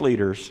appoints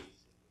leaders,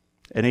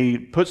 and he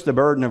puts the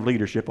burden of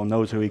leadership on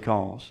those who he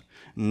calls.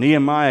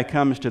 Nehemiah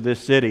comes to this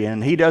city,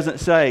 and he doesn't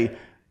say,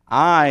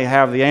 I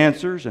have the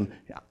answers, and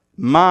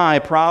my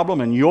problem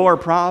and your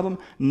problem.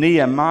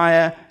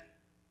 Nehemiah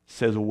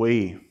says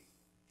we.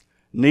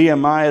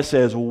 Nehemiah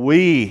says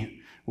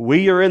we.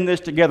 We are in this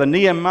together.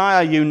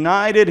 Nehemiah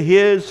united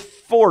his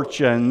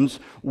fortunes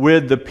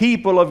with the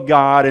people of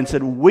God and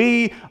said,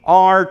 we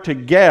are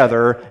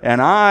together,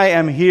 and I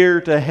am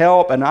here to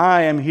help, and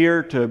I am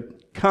here to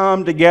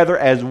come together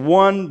as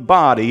one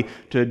body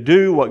to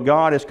do what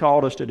God has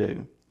called us to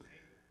do.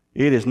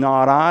 It is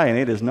not I and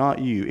it is not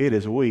you. It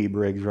is we,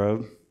 Briggs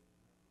Road.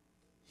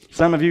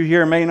 Some of you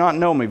here may not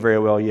know me very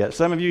well yet.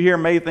 Some of you here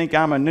may think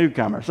I'm a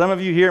newcomer. Some of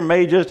you here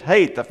may just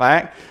hate the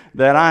fact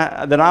that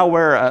I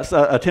wear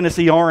a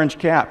Tennessee orange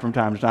cap from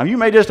time to time. You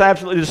may just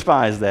absolutely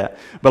despise that.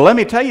 But let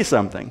me tell you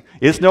something.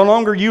 It's no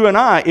longer you and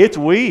I. It's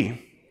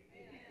we.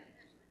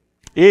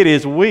 It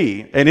is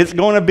we. And it's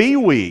going to be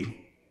we.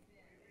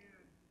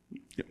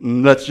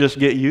 Let's just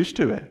get used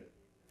to it.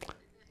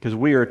 Because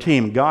we are a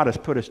team. God has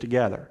put us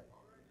together.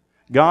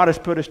 God has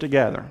put us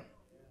together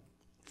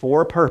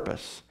for a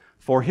purpose.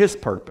 For His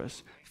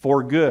purpose,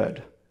 for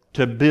good,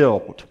 to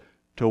build,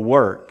 to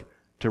work,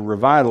 to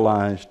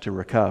revitalize, to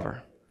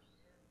recover.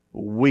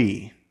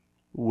 We.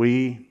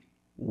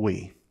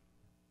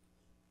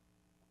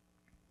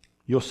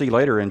 You'll see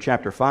later in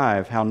chapter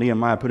 5 how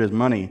Nehemiah put his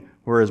money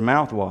where his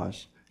mouth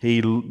was.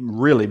 He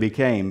really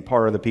became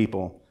part of the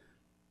people,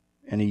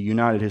 and he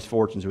united his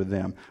fortunes with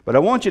them. But I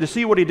want you to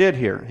see what he did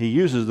here. He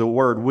uses the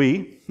word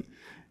we.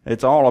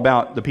 It's all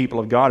about the people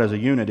of God as a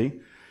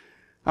unity.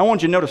 I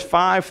want you to notice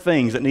 5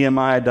 things that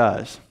Nehemiah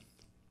does.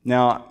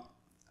 Now,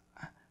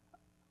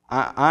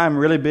 I'm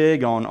really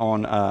big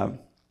on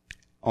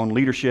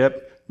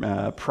leadership,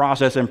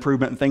 process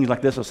improvement, and things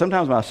like this. So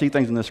sometimes when I see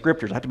things in the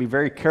Scriptures, I have to be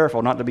very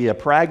careful not to be a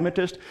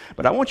pragmatist.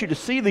 But I want you to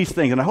see these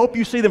things, and I hope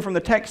you see them from the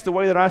text the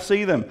way that I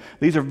see them.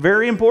 These are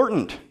very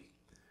important.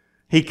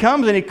 He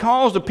comes and he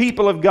calls the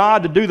people of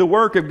God to do the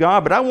work of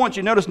God, but I want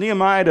you to notice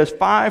Nehemiah does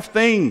 5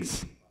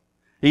 things.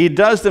 He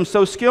does them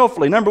so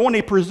skillfully. Number 1,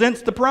 he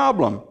presents the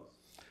problem.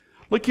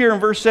 Look here in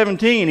verse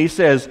 17, he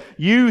says,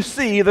 "You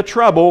see the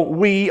trouble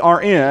we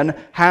are in,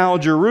 how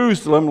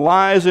Jerusalem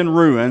lies in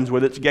ruins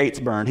with its gates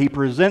burned." He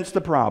presents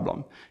the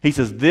problem. He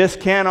says, this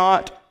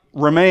cannot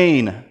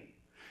remain.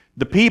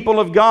 The people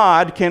of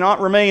God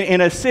cannot remain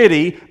in a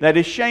city that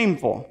is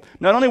shameful.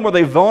 Not only were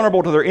they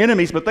vulnerable to their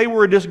enemies, but they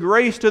were a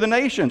disgrace to the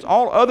nations.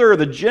 All other of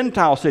the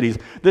Gentile cities,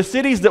 the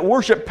cities that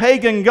worship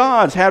pagan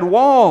gods, had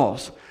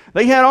walls.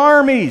 They had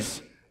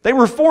armies. They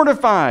were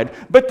fortified,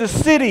 but the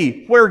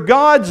city where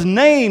God's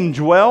name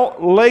dwelt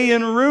lay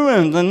in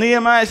ruins. And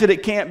Nehemiah said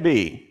it can't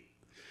be.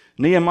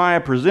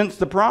 Nehemiah presents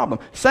the problem.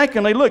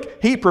 Secondly, look,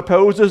 he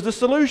proposes the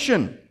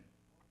solution.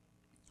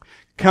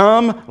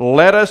 Come,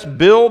 let us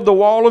build the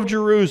wall of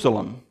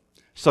Jerusalem.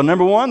 So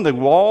number 1, the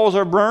walls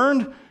are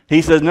burned.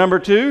 He says number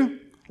 2,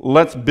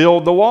 let's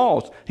build the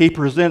walls. He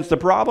presents the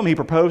problem. He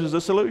proposes a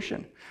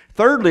solution.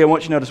 Thirdly, I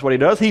want you to notice what he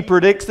does. He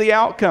predicts the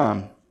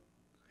outcome.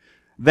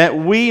 That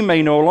we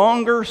may no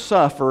longer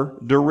suffer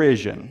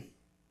derision.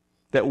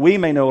 That we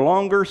may no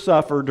longer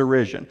suffer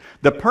derision.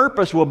 The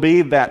purpose will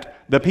be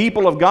that the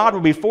people of God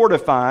will be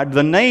fortified,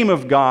 the name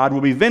of God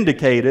will be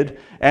vindicated,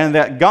 and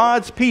that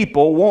God's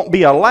people won't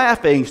be a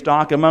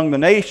laughingstock among the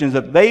nations,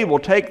 that they will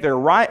take their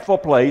rightful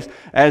place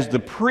as the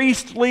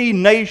priestly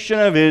nation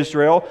of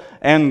Israel,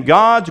 and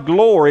God's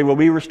glory will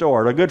be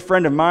restored. A good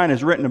friend of mine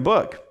has written a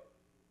book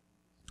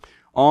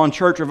on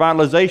church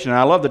revitalization, and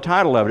I love the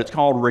title of it. It's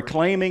called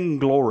Reclaiming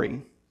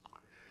Glory.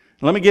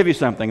 Let me give you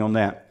something on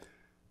that.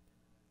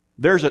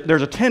 There's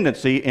a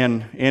tendency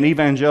in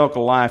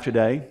evangelical life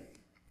today.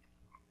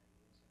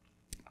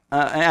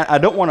 I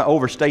don't want to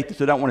overstate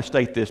this. I don't want to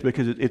state this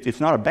because it's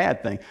not a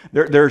bad thing.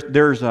 There's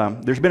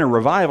been a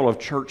revival of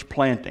church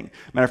planting.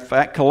 Matter of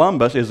fact,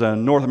 Columbus is a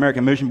North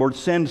American Mission Board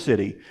send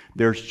city.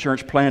 There's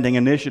church planting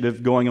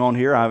initiative going on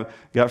here. I've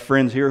got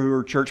friends here who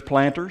are church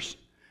planters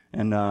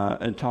and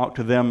talk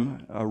to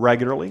them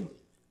regularly.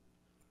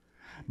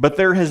 But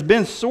there has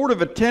been sort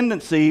of a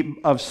tendency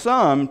of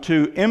some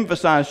to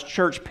emphasize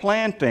church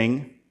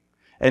planting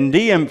and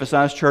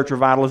de-emphasize church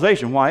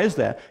revitalization. Why is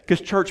that?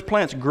 Because church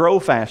plants grow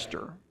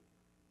faster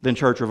than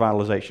church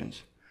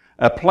revitalizations.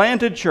 A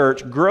planted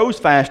church grows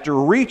faster,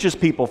 reaches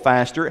people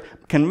faster,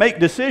 can make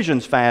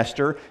decisions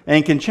faster,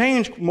 and can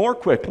change more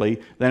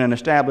quickly than an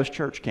established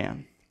church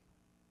can.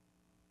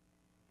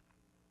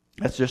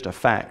 That's just a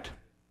fact.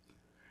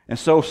 And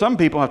so some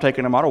people have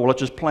taken a model, well, let's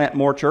just plant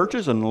more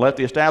churches and let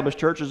the established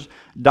churches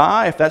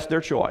die if that's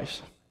their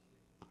choice.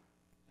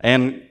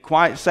 And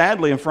quite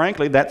sadly and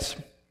frankly, that's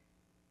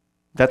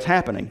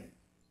happening.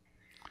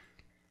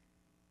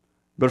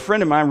 But a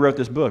friend of mine wrote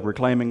this book,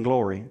 Reclaiming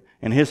Glory,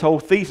 and his whole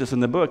thesis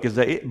in the book is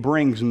that it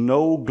brings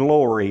no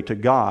glory to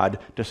God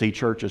to see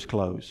churches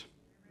close.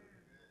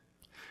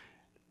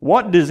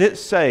 What does it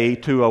say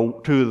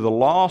to the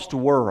lost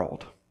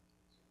world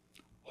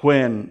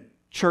when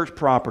church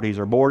properties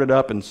are boarded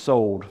up and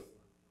sold?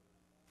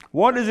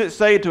 What does it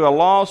say to a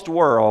lost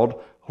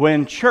world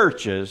when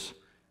churches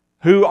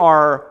who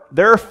are,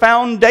 their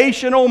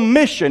foundational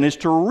mission is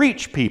to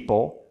reach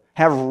people,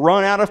 have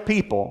run out of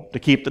people to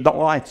keep the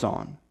lights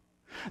on?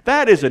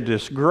 That is a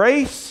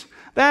disgrace.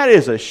 That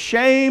is a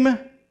shame.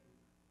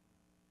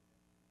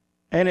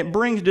 And it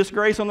brings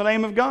disgrace on the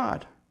name of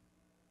God.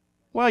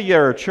 Well,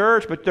 you're a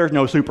church, but there's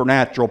no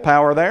supernatural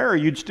power there, or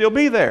you'd still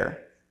be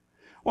there.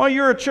 Well,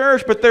 you're a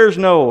church, but there's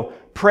no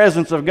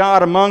presence of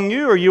God among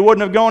you, or you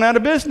wouldn't have gone out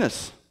of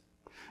business.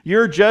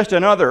 You're just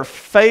another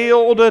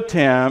failed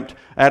attempt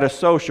at a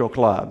social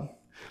club.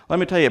 Let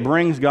me tell you, it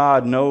brings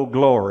God no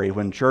glory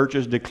when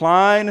churches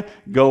decline,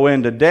 go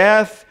into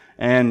death,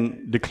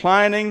 and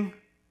declining,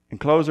 and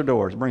close their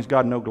doors. It brings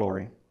God no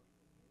glory.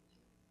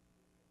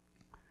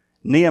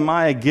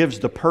 Nehemiah gives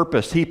the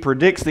purpose. He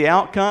predicts the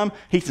outcome.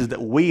 He says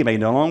that we may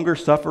no longer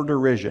suffer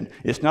derision.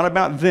 It's not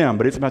about them,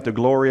 but it's about the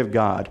glory of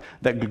God.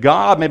 That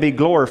God may be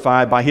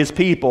glorified by His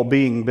people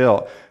being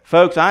built.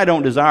 Folks, I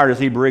don't desire to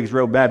see Briggs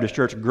Road Baptist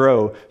Church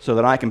grow so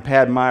that I can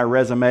pad my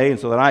resume and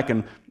so that I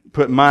can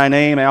put my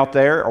name out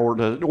there,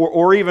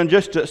 or even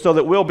just so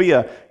that we'll be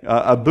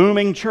a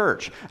booming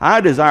church.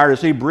 I desire to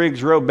see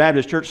Briggs Road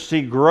Baptist Church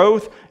see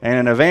growth and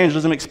an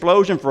evangelism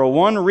explosion for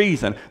one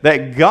reason,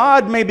 that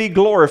God may be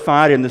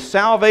glorified in the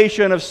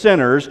salvation of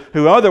sinners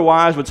who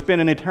otherwise would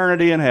spend an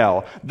eternity in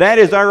hell. That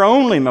is our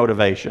only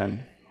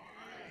motivation.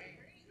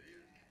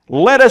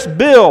 Let us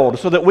build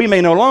so that we may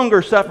no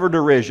longer suffer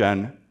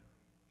derision.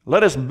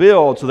 Let us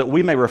build so that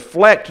we may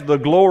reflect the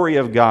glory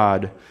of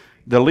God.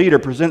 The leader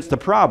presents the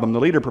problem.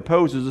 The leader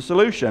proposes the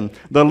solution.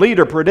 The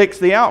leader predicts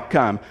the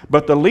outcome.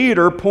 But the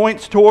leader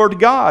points toward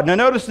God. Now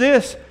notice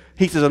this.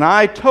 He says, and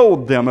I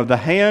told them of the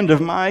hand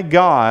of my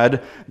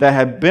God that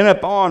had been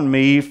upon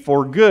me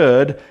for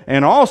good,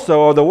 and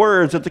also of the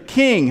words that the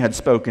king had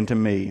spoken to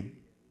me.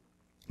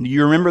 Do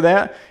you remember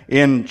that?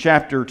 In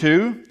chapter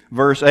 2,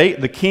 verse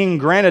 8, the king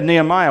granted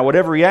Nehemiah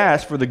whatever he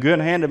asked, for the good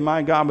hand of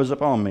my God was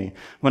upon me.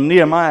 When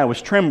Nehemiah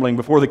was trembling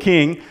before the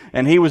king,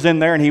 and he was in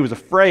there and he was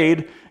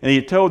afraid, and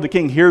he told the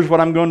king, here's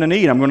what I'm going to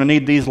need. I'm going to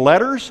need these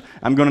letters.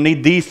 I'm going to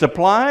need these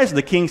supplies.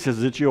 The king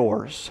says, it's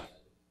yours.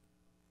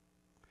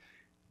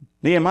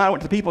 Nehemiah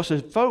went to the people and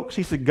said, folks,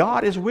 he said,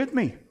 God is with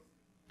me.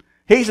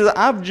 He says,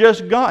 I've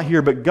just got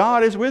here, but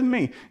God is with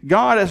me.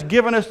 God has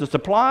given us the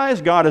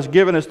supplies. God has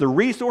given us the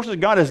resources.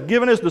 God has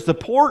given us the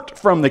support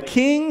from the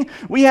king.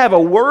 We have a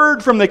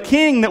word from the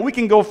king that we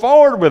can go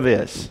forward with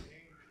this.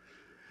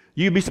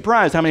 You'd be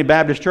surprised how many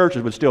Baptist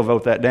churches would still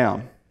vote that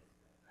down.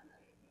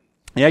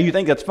 Yeah, you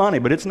think that's funny,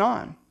 but it's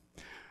not.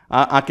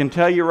 I can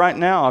tell you right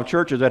now of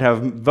churches that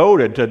have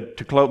voted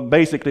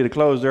basically to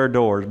close their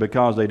doors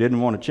because they didn't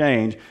want to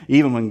change,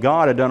 even when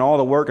God had done all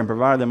the work and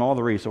provided them all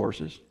the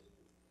resources.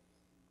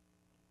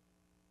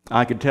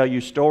 I could tell you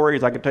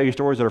stories. I could tell you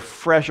stories that are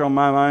fresh on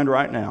my mind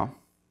right now.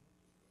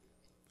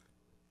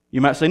 You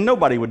might say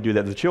nobody would do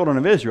that. The children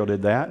of Israel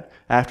did that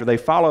after they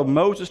followed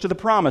Moses to the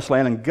promised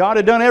land, and God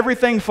had done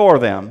everything for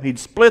them. He'd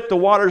split the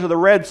waters of the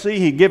Red Sea.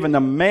 He'd given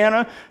them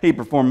manna. He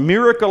performed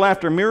miracle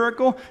after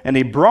miracle, and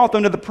he brought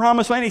them to the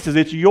promised land. He says,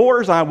 it's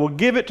yours. I will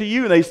give it to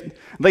you.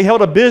 They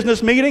held a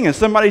business meeting, and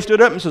somebody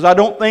stood up and says, I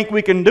don't think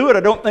we can do it. I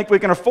don't think we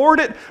can afford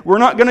it. We're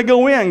not going to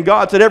go in.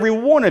 God said, every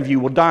one of you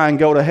will die and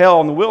go to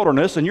hell in the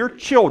wilderness, and your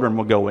children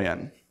will go in.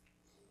 And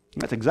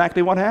that's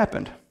exactly what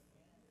happened.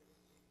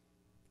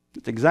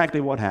 That's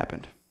exactly what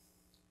happened.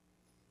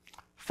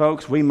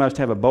 Folks, we must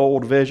have a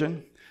bold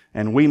vision,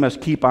 and we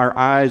must keep our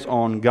eyes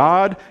on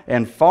God,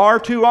 and far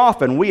too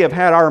often we have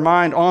had our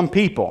mind on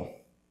people.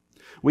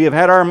 We have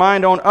had our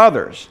mind on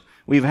others.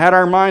 We've had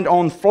our mind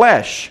on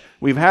flesh.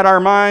 We've had our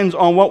minds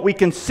on what we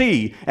can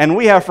see, and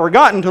we have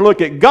forgotten to look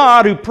at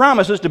God who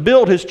promises to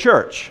build His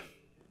church.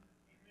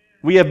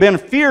 We have been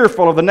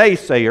fearful of the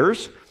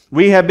naysayers.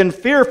 We have been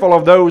fearful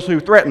of those who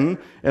threaten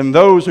and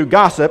those who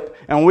gossip,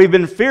 and we've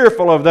been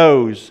fearful of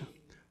those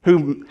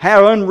who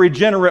have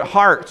unregenerate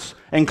hearts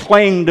and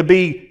claim to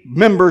be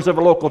members of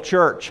a local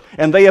church,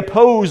 and they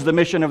oppose the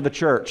mission of the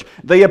church.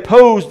 They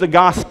oppose the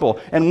gospel,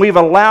 and we've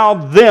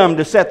allowed them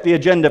to set the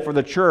agenda for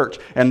the church,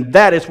 and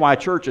that is why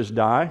churches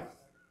die.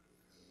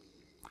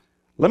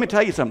 Let me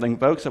tell you something,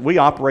 folks, that we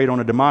operate on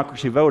a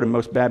democracy vote in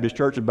most Baptist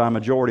churches by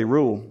majority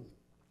rule,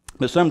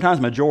 but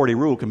sometimes majority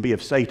rule can be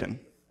of Satan.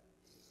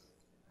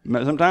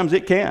 Sometimes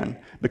it can,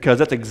 because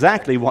that's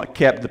exactly what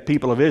kept the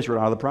people of Israel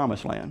out of the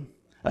promised land.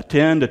 A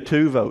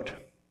 10-2 vote.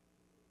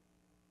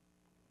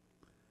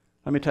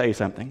 Let me tell you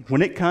something.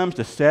 When it comes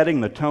to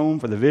setting the tone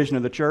for the vision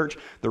of the church,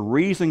 the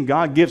reason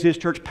God gives His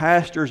church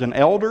pastors and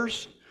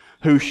elders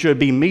who should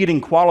be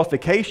meeting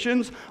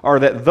qualifications are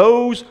that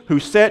those who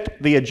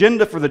set the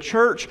agenda for the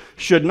church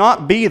should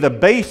not be the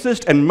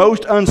basest and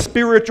most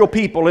unspiritual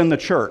people in the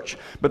church,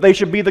 but they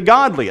should be the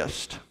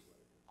godliest.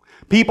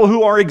 People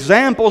who are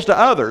examples to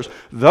others,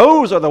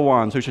 those are the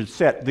ones who should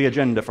set the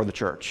agenda for the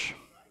church.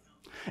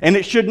 And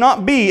it should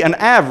not be an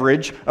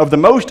average of the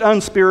most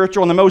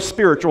unspiritual and the most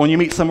spiritual, and you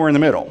meet somewhere in the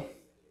middle.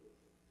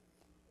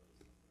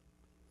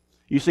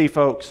 You see,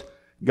 folks,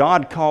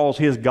 God calls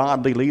His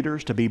godly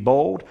leaders to be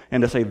bold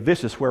and to say,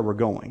 this is where we're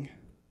going.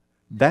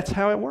 That's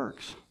how it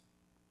works.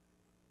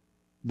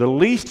 The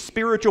least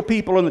spiritual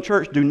people in the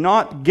church do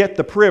not get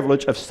the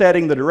privilege of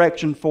setting the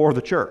direction for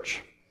the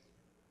church.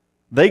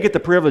 They get the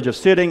privilege of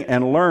sitting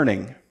and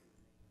learning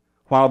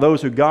while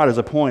those who God has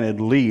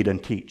appointed lead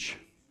and teach.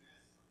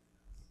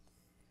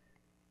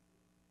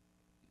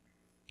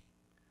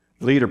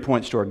 The leader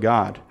points toward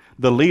God.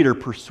 The leader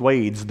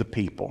persuades the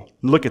people.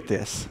 Look at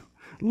this.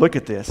 Look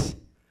at this.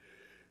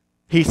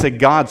 He said,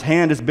 God's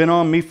hand has been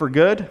on me for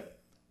good.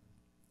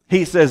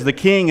 He says, the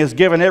king has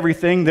given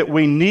everything that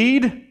we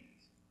need.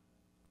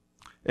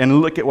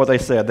 And look at what they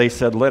said. They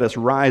said, let us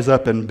rise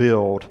up and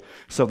build.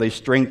 So they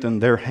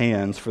strengthened their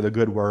hands for the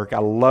good work. I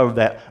love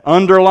that.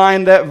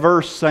 Underline that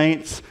verse,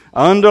 saints.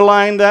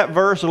 Underline that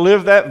verse.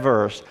 Live that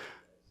verse.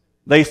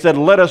 They said,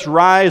 let us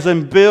rise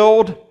and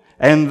build.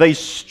 And they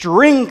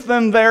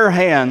strengthened their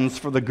hands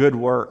for the good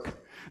work.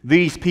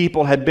 These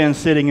people had been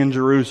sitting in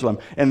Jerusalem,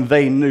 and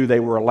they knew they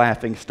were a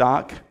laughing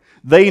stock.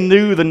 They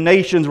knew the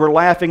nations were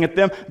laughing at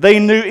them. They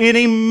knew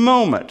any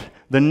moment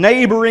the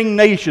neighboring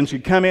nations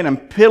could come in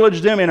and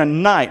pillage them in a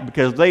night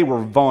because they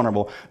were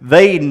vulnerable.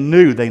 They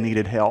knew they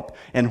needed help.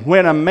 And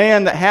when a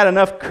man that had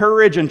enough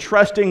courage and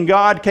trust in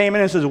God came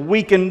in and says,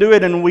 we can do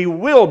it and we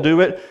will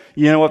do it,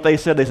 you know what they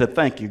said? They said,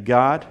 thank you,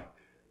 God.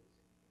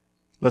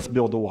 Let's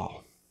build the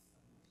wall.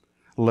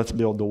 Let's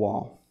build the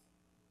wall.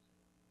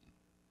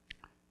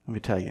 Let me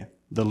tell you,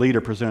 the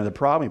leader presented the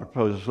problem, he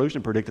proposed a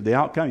solution, predicted the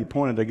outcome, he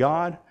pointed to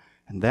God,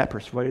 and that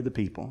persuaded the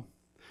people.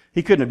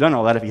 He couldn't have done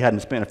all that if he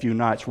hadn't spent a few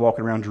nights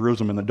walking around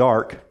Jerusalem in the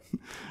dark,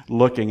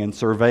 looking and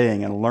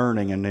surveying and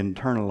learning and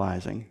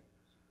internalizing.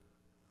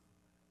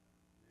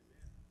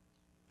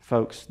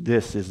 Folks,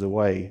 this is the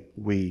way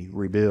we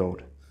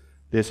rebuild.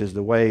 This is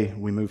the way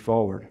we move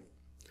forward.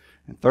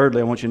 And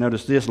thirdly, I want you to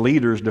notice this.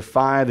 Leaders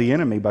defy the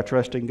enemy by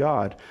trusting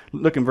God.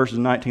 Look in verses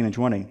 19 and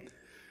 20.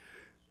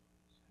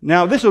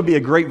 Now, this would be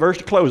a great verse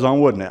to close on,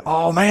 wouldn't it?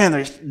 Oh,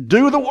 man,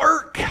 do the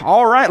work.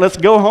 All right, let's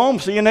go home.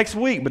 See you next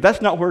week. But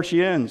that's not where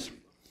she ends.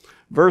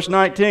 Verse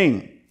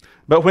 19.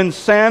 But when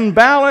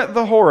Sanballat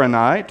the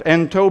Horonite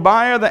and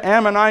Tobiah the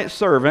Ammonite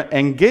servant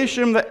and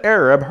Geshem the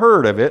Arab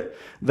heard of it,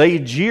 they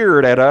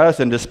jeered at us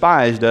and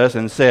despised us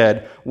and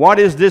said, "What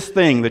is this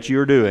thing that you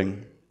are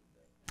doing?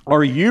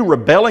 Are you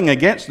rebelling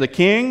against the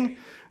king?"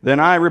 Then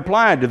I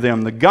replied to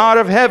them, "The God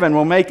of heaven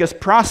will make us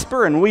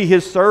prosper, and we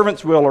his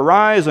servants will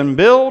arise and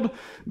build,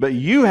 but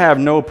you have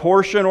no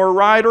portion or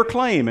right or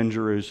claim in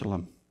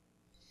Jerusalem."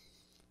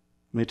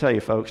 Let me tell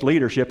you, folks,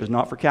 leadership is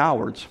not for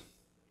cowards.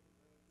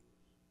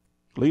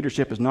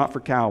 Leadership is not for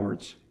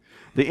cowards.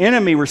 The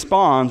enemy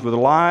responds with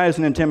lies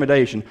and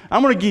intimidation.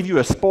 I'm going to give you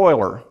a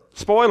spoiler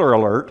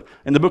alert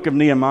in the book of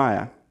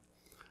Nehemiah.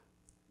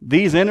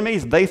 These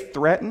enemies, they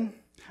threaten,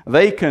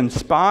 they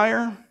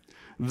conspire,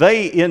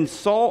 they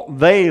insult,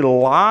 they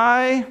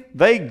lie,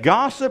 they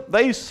gossip,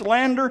 they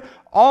slander,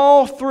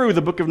 all through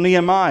the book of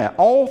Nehemiah,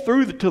 all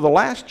through to the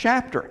last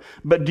chapter.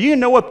 But do you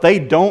know what they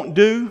don't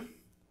do?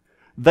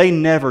 They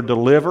never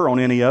deliver on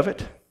any of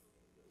it.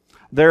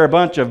 They're a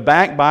bunch of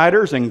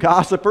backbiters and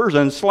gossipers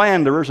and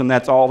slanderers, and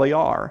that's all they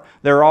are.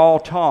 They're all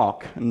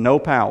talk, no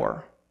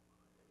power.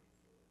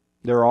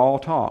 They're all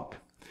talk.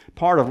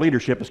 Part of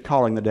leadership is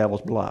calling the devil's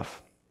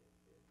bluff.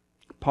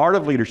 Part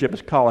of leadership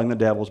is calling the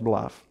devil's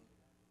bluff.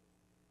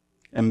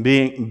 And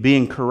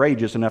being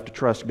courageous enough to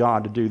trust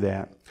God to do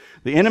that.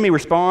 The enemy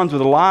responds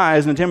with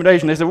lies and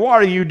intimidation. They say,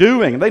 "What are you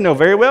doing?" They know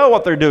very well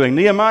what they're doing.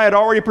 Nehemiah had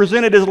already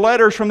presented his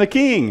letters from the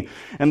king.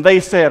 And they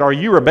said, "Are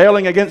you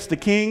rebelling against the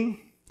king?"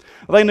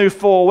 They knew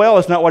full well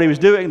it's not what he was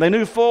doing. They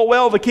knew full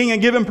well the king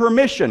had given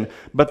permission.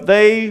 But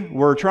they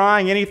were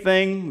trying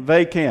anything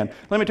they can.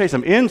 Let me tell you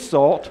something.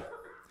 Insult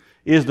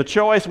is the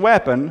choice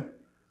weapon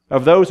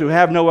of those who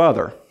have no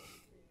other.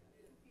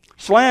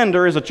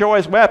 Slander is a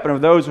choice weapon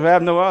of those who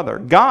have no other.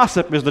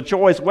 Gossip is the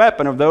choice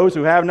weapon of those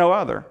who have no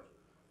other.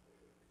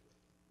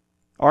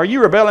 Are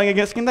you rebelling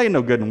against him? They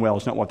know good and well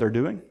it's not what they're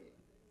doing.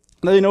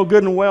 They know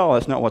good and well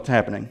that's not what's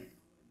happening.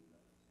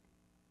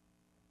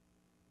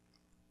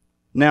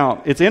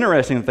 Now, it's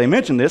interesting that they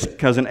mention this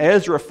because in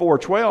Ezra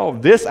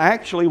 4:12, this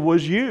actually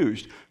was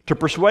used to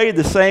persuade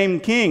the same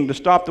king to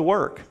stop the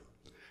work.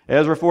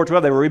 Ezra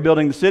 4:12, they were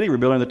rebuilding the city,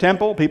 rebuilding the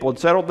temple. People had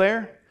settled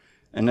there.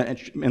 And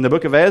in the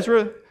book of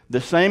Ezra,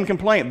 the same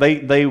complaint.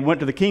 They went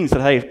to the king and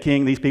said, "Hey,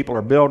 king, these people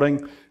are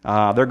building.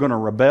 They're going to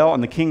rebel."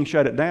 And the king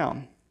shut it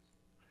down.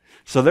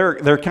 So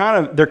they're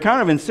kind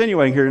of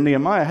insinuating here to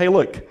Nehemiah, "Hey,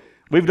 look,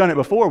 we've done it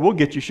before. We'll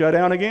get you shut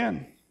down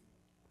again.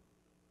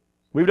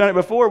 We've done it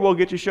before. We'll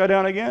get you shut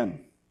down again."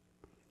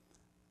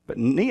 But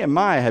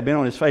Nehemiah had been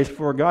on his face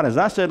before God. As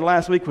I said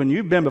last week, when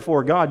you've been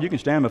before God, you can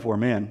stand before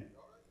men.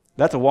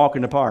 That's a walk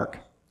in the park.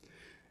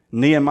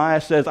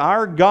 Nehemiah says,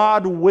 "Our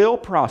God will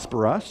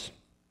prosper us."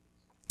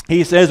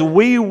 He says,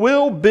 "We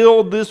will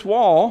build this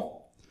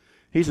wall."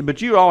 He said,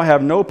 "But you all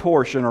have no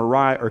portion or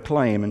right or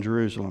claim in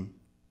Jerusalem."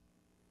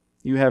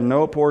 You have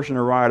no portion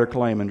or right or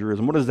claim in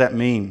Jerusalem. What does that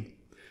mean?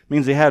 It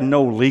means they had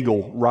no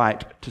legal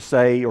right to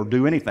say or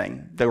do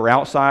anything. They were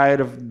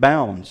outside of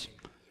bounds.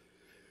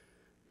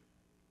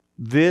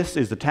 This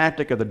is the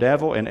tactic of the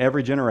devil in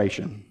every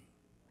generation.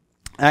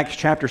 Acts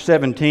chapter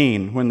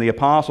 17, when the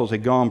apostles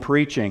had gone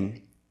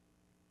preaching,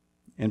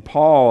 and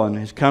Paul and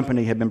his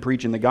company had been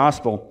preaching the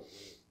gospel,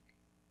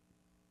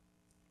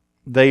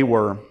 they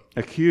were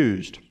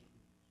accused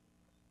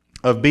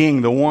of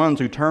being the ones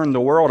who turned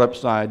the world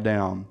upside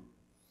down.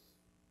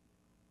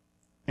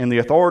 And the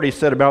authorities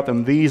said about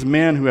them, "These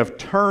men who have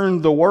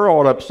turned the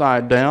world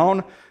upside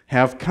down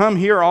have come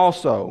here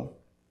also.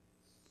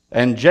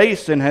 And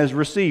Jason has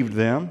received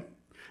them,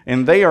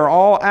 and they are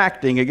all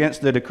acting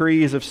against the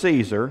decrees of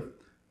Caesar,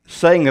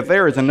 saying that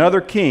there is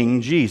another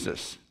king,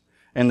 Jesus."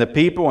 And the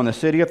people and the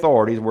city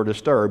authorities were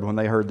disturbed when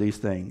they heard these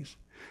things.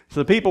 So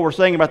the people were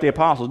saying about the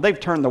apostles, they've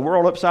turned the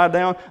world upside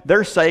down.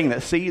 They're saying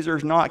that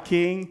Caesar's not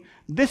king.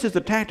 This is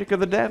the tactic of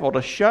the devil,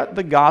 to shut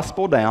the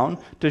gospel down,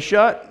 to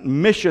shut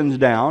missions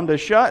down, to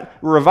shut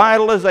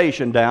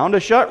revitalization down, to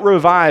shut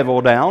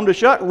revival down, to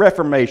shut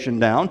reformation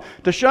down,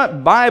 to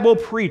shut Bible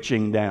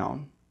preaching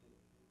down.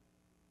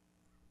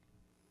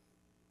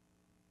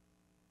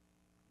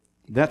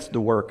 That's the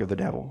work of the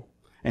devil.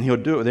 And he'll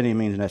do it with any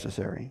means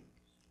necessary.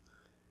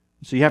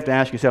 So you have to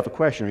ask yourself a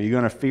question. Are you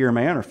going to fear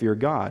man or fear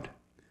God?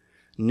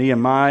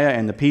 Nehemiah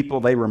and the people,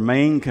 they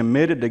remain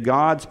committed to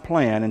God's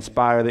plan,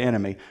 inspire the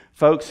enemy.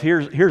 Folks,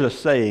 here's a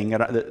saying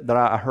that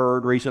I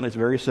heard recently. It's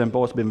very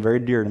simple. It's been very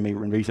dear to me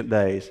in recent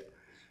days.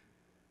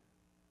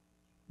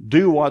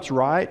 Do what's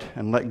right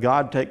and let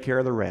God take care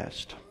of the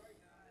rest.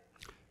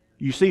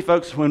 You see,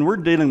 folks, when we're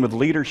dealing with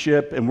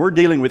leadership and we're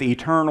dealing with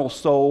eternal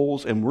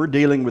souls and we're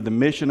dealing with the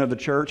mission of the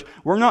church,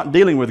 we're not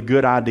dealing with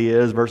good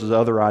ideas versus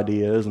other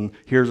ideas and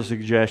here's a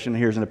suggestion,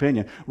 here's an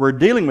opinion. We're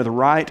dealing with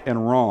right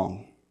and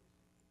wrong.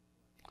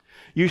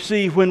 You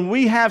see, when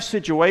we have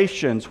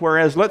situations,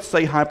 whereas let's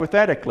say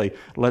hypothetically,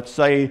 let's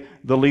say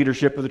the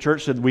leadership of the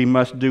church said we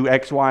must do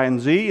X, Y, and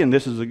Z, and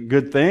this is a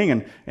good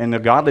thing, and the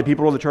godly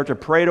people of the church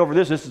have prayed over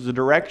this is the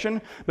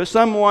direction, but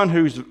someone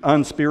who's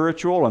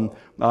unspiritual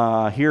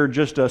and here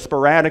just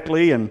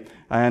sporadically, and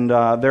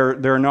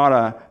they're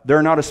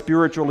not a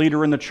spiritual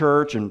leader in the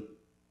church, and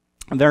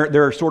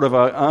they're sort of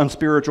an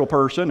unspiritual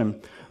person,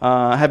 and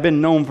have been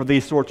known for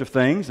these sorts of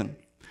things, and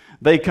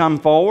they come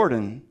forward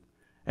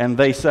and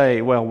they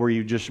say, well,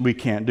 we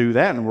can't do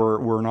that, and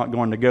we're not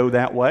going to go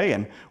that way,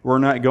 and we're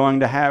not going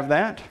to have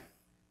that.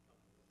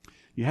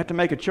 You have to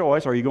make a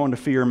choice. Are you going to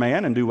fear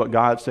man and do what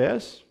God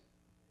says?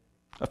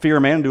 Fear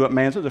man and do what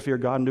man says, or fear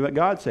God and do what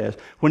God says?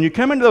 When you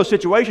come into those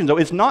situations, though,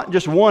 it's not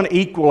just one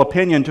equal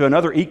opinion to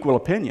another equal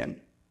opinion.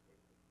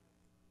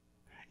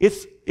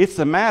 It's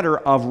a matter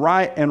of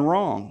right and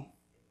wrong.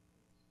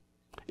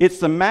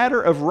 It's a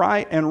matter of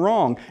right and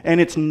wrong, and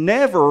it's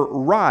never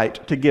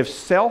right to give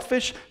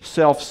selfish,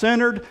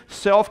 self-centered,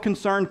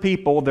 self-concerned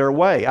people their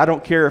way. I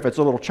don't care if it's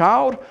a little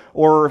child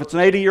or if it's an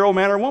 80-year-old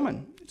man or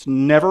woman. It's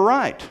never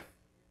right.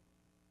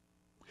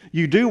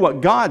 You do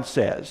what God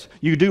says.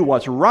 You do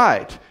what's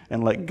right,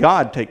 and let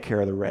God take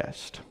care of the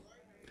rest.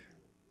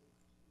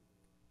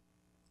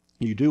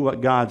 You do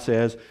what God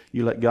says.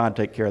 You let God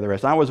take care of the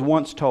rest. I was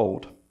once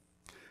told,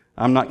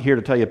 I'm not here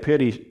to tell you a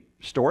pity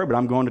story, but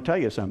I'm going to tell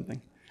you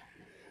something.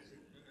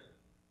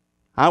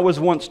 I was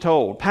once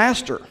told,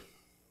 pastor,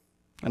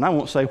 and I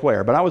won't say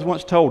where, but I was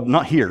once told,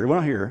 not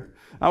here,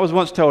 I was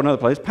once told another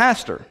place,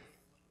 pastor,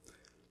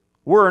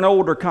 we're an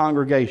older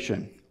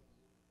congregation,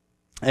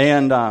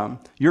 and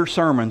your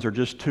sermons are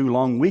just too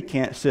long. We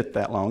can't sit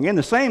that long. In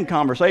the same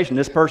conversation,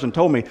 this person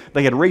told me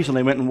they had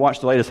recently went and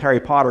watched the latest Harry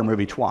Potter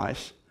movie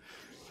twice.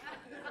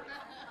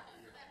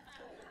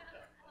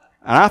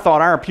 And I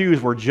thought our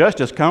pews were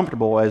just as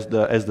comfortable as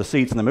the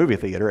seats in the movie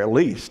theater, at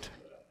least.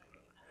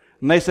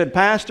 And they said,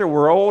 pastor,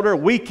 we're older.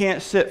 We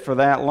can't sit for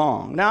that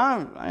long.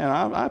 Now,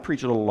 I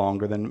preach a little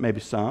longer than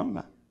maybe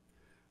some,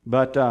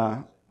 but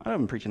I haven't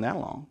been preaching that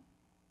long.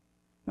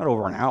 Not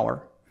over an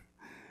hour.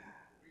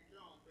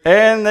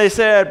 And they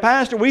said,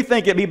 pastor, we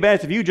think it'd be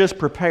best if you just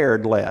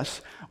prepared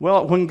less.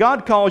 Well, when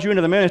God calls you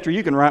into the ministry,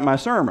 you can write my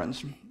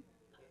sermons.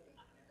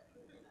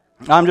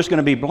 I'm just going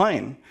to be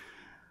plain.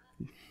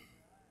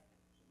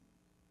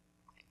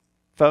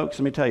 Folks,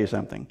 let me tell you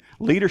something.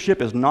 Leadership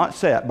is not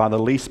set by the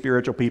least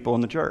spiritual people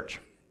in the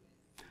church.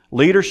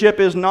 Leadership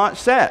is not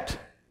set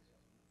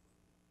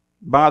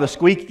by the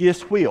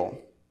squeakiest wheel.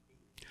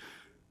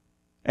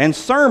 And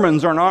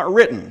sermons are not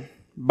written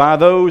by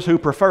those who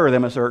prefer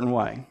them a certain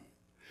way.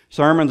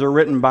 Sermons are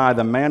written by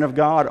the man of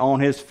God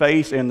on his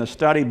face in the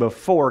study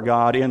before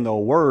God in the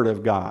Word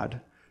of God.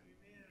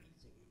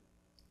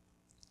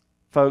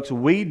 Folks,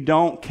 we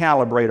don't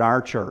calibrate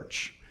our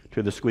church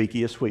to the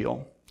squeakiest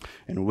wheel.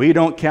 And we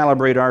don't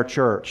calibrate our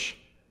church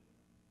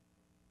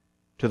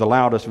to the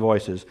loudest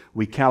voices.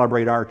 We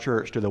calibrate our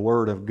church to the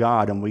Word of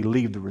God, and we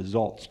leave the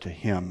results to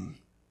Him.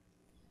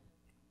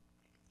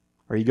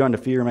 Are you going to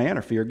fear man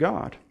or fear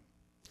God?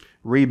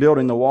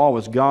 Rebuilding the wall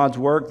was God's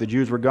work. The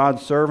Jews were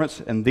God's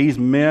servants, and these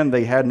men,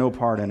 they had no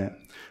part in it.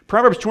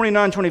 Proverbs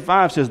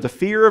 29:25 says, the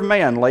fear of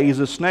man lays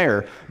a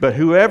snare, but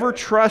whoever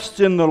trusts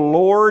in the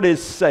Lord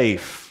is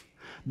safe.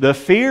 The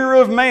fear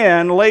of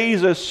man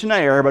lays a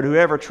snare, but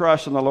whoever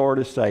trusts in the Lord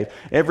is safe.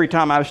 Every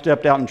time I've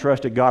stepped out and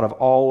trusted God, I've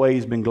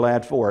always been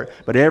glad for it.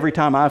 But every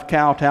time I've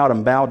kowtowed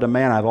and bowed to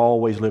man, I've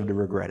always lived to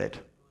regret it.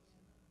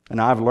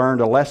 And I've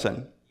learned a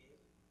lesson.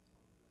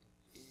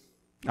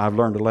 I've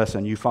learned a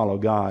lesson. You follow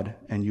God,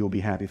 and you'll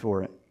be happy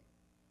for it.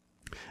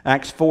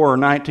 Acts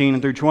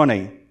 4:19 through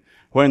 20,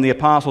 when the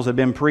apostles had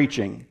been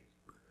preaching,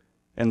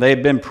 and they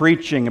had been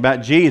preaching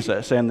about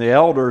Jesus, and the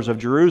elders of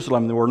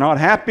Jerusalem were not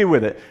happy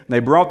with it. And they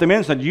brought them in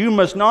and said, you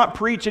must not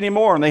preach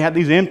anymore. And they had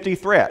these empty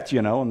threats,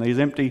 and these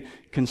empty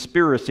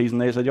conspiracies.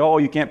 And they said, oh,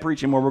 you can't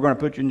preach anymore. We're going to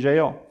put you in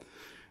jail.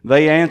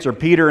 They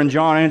answered, Peter and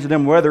John answered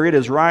them, whether it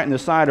is right in the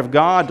sight of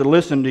God to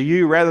listen to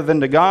you rather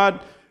than to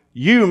God,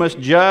 you must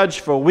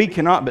judge, for we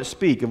cannot but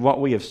speak of what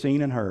we have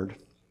seen and heard.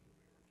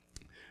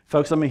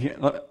 Folks, let me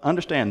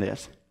understand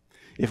this.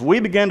 If we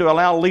begin to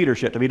allow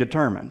leadership to be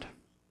determined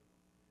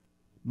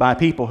by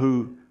people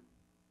who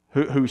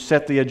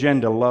set the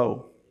agenda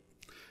low,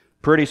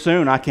 pretty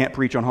soon I can't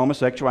preach on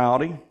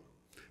homosexuality.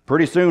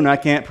 Pretty soon I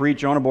can't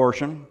preach on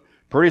abortion.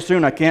 Pretty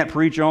soon I can't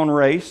preach on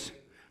race.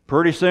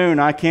 Pretty soon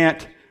I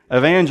can't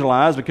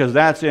evangelize because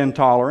that's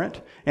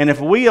intolerant. And if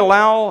we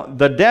allow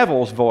the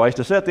devil's voice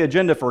to set the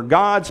agenda for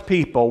God's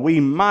people, we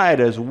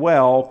might as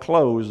well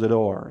close the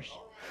doors.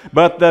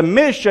 But the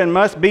mission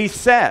must be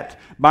set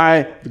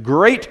by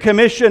Great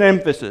Commission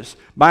emphasis,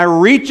 by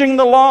reaching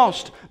the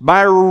lost,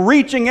 by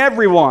reaching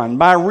everyone,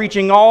 by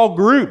reaching all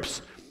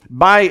groups,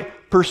 by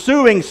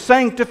pursuing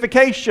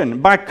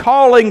sanctification, by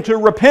calling to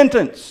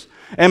repentance,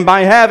 and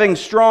by having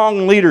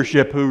strong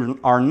leadership who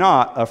are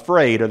not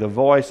afraid of the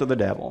voice of the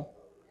devil.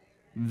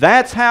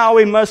 That's how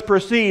we must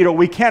proceed, or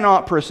we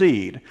cannot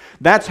proceed.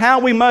 That's how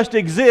we must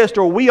exist,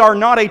 or we are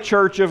not a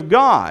church of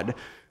God.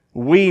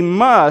 We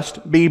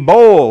must be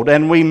bold,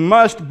 and we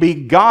must be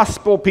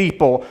gospel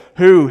people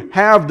who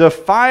have the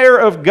fire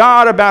of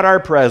God about our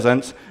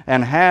presence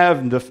and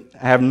have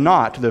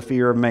not the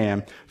fear of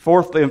man.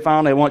 Fourthly and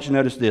finally, I want you to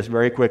notice this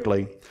very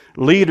quickly.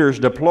 Leaders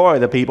deploy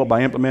the people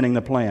by implementing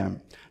the plan.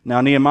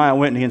 Now, Nehemiah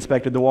went and he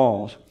inspected the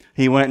walls.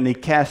 He went and he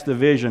cast the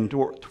vision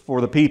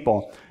for the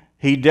people.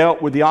 He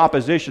dealt with the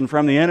opposition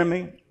from the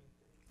enemy.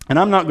 And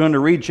I'm not going to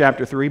read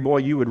chapter 3. Boy,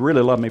 you would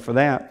really love me for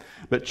that.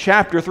 But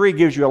chapter 3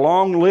 gives you a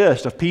long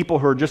list of people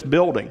who are just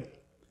building.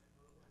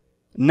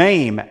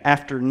 Name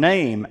after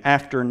name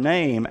after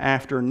name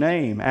after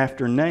name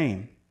after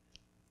name.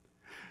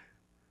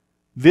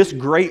 This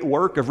great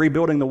work of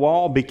rebuilding the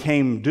wall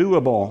became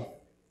doable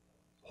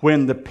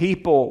when the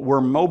people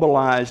were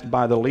mobilized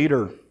by the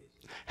leader.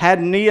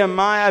 Had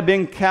Nehemiah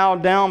been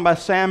cowed down by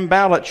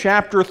Sanballat,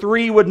 chapter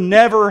 3 would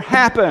never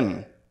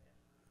happen.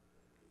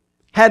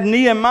 Had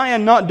Nehemiah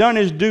not done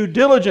his due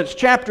diligence,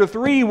 chapter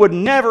 3 would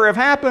never have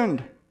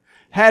happened.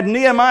 Had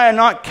Nehemiah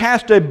not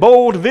cast a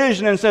bold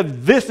vision and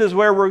said, this is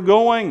where we're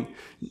going,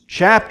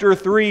 chapter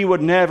 3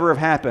 would never have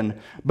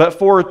happened. But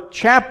for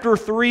chapter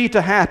 3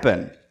 to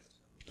happen,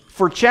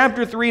 for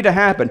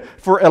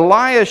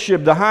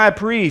Eliashib the high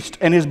priest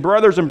and his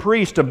brothers and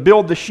priests to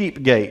build the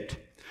sheep gate,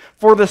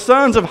 for the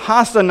sons of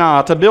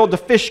Hassanah to build the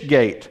fish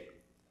gate,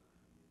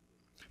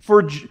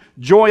 for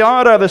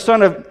Joiada the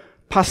son of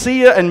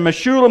Paseah and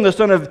Meshullam the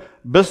son of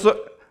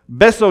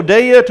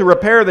Besodeiah to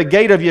repair the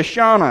gate of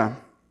Yeshana,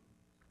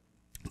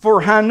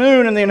 for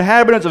Hanun and the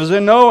inhabitants of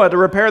Zenoah to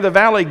repair the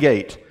valley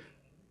gate,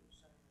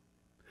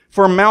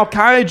 for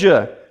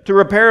Malchijah to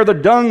repair the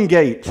dung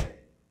gate,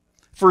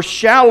 for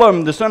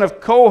Shallum the son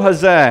of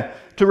Kohazah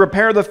to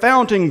repair the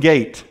fountain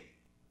gate,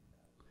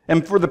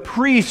 and for the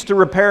priests to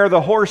repair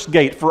the horse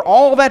gate. For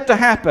all that to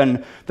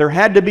happen, there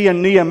had to be a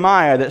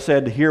Nehemiah that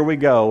said, here we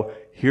go,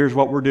 here's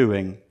what we're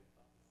doing.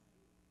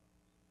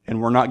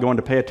 And we're not going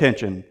to pay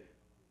attention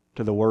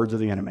to the words of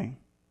the enemy.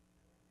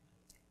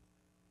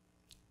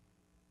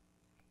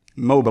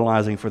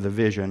 Mobilizing for the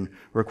vision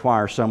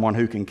requires someone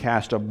who can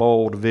cast a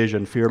bold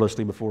vision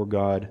fearlessly before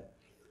God.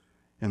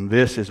 And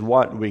this is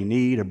what we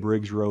need at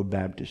Briggs Road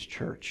Baptist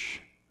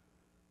Church.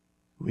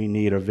 We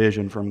need a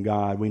vision from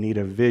God. We need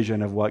a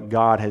vision of what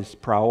God has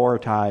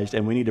prioritized,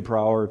 and we need to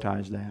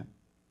prioritize that.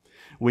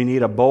 We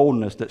need a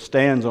boldness that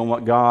stands on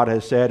what God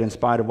has said in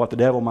spite of what the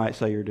devil might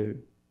say or do.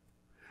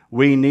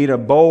 We need a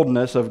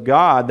boldness of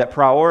God that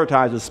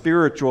prioritizes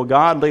spiritual,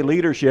 godly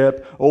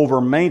leadership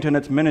over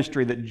maintenance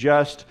ministry that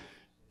just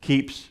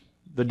keeps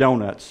the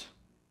donuts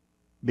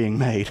being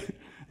made.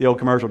 The old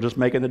commercial, just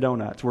making the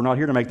donuts. We're not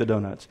here to make the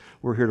donuts.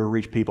 We're here to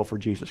reach people for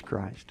Jesus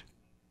Christ.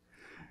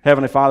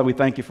 Heavenly Father, we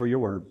thank you for your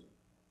word.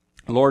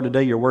 Lord,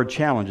 today your word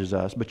challenges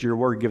us, but your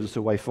word gives us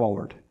a way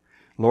forward.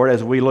 Lord,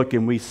 as we look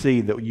and we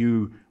see that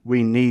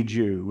we need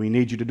you. We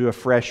need you to do a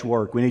fresh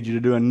work. We need you to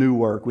do a new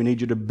work. We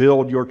need you to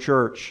build your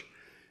church.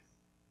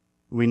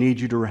 We need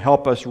you to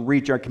help us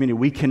reach our community.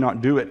 We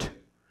cannot do it.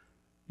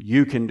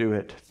 You can do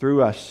it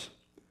through us.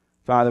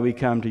 Father, we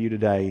come to you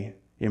today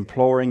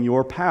imploring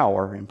your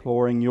power,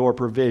 imploring your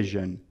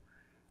provision,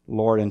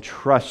 Lord, and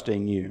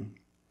trusting you.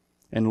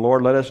 And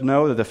Lord, let us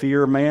know that the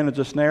fear of man is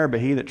a snare,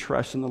 but he that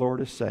trusts in the Lord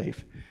is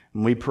safe.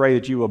 And we pray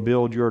that you will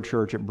build your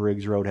church at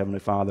Briggs Road, Heavenly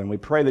Father. And we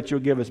pray that you'll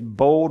give us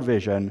bold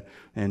vision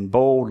and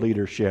bold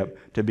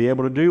leadership to be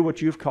able to do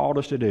what you've called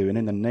us to do. And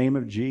in the name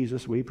of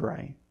Jesus we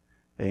pray.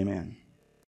 Amen.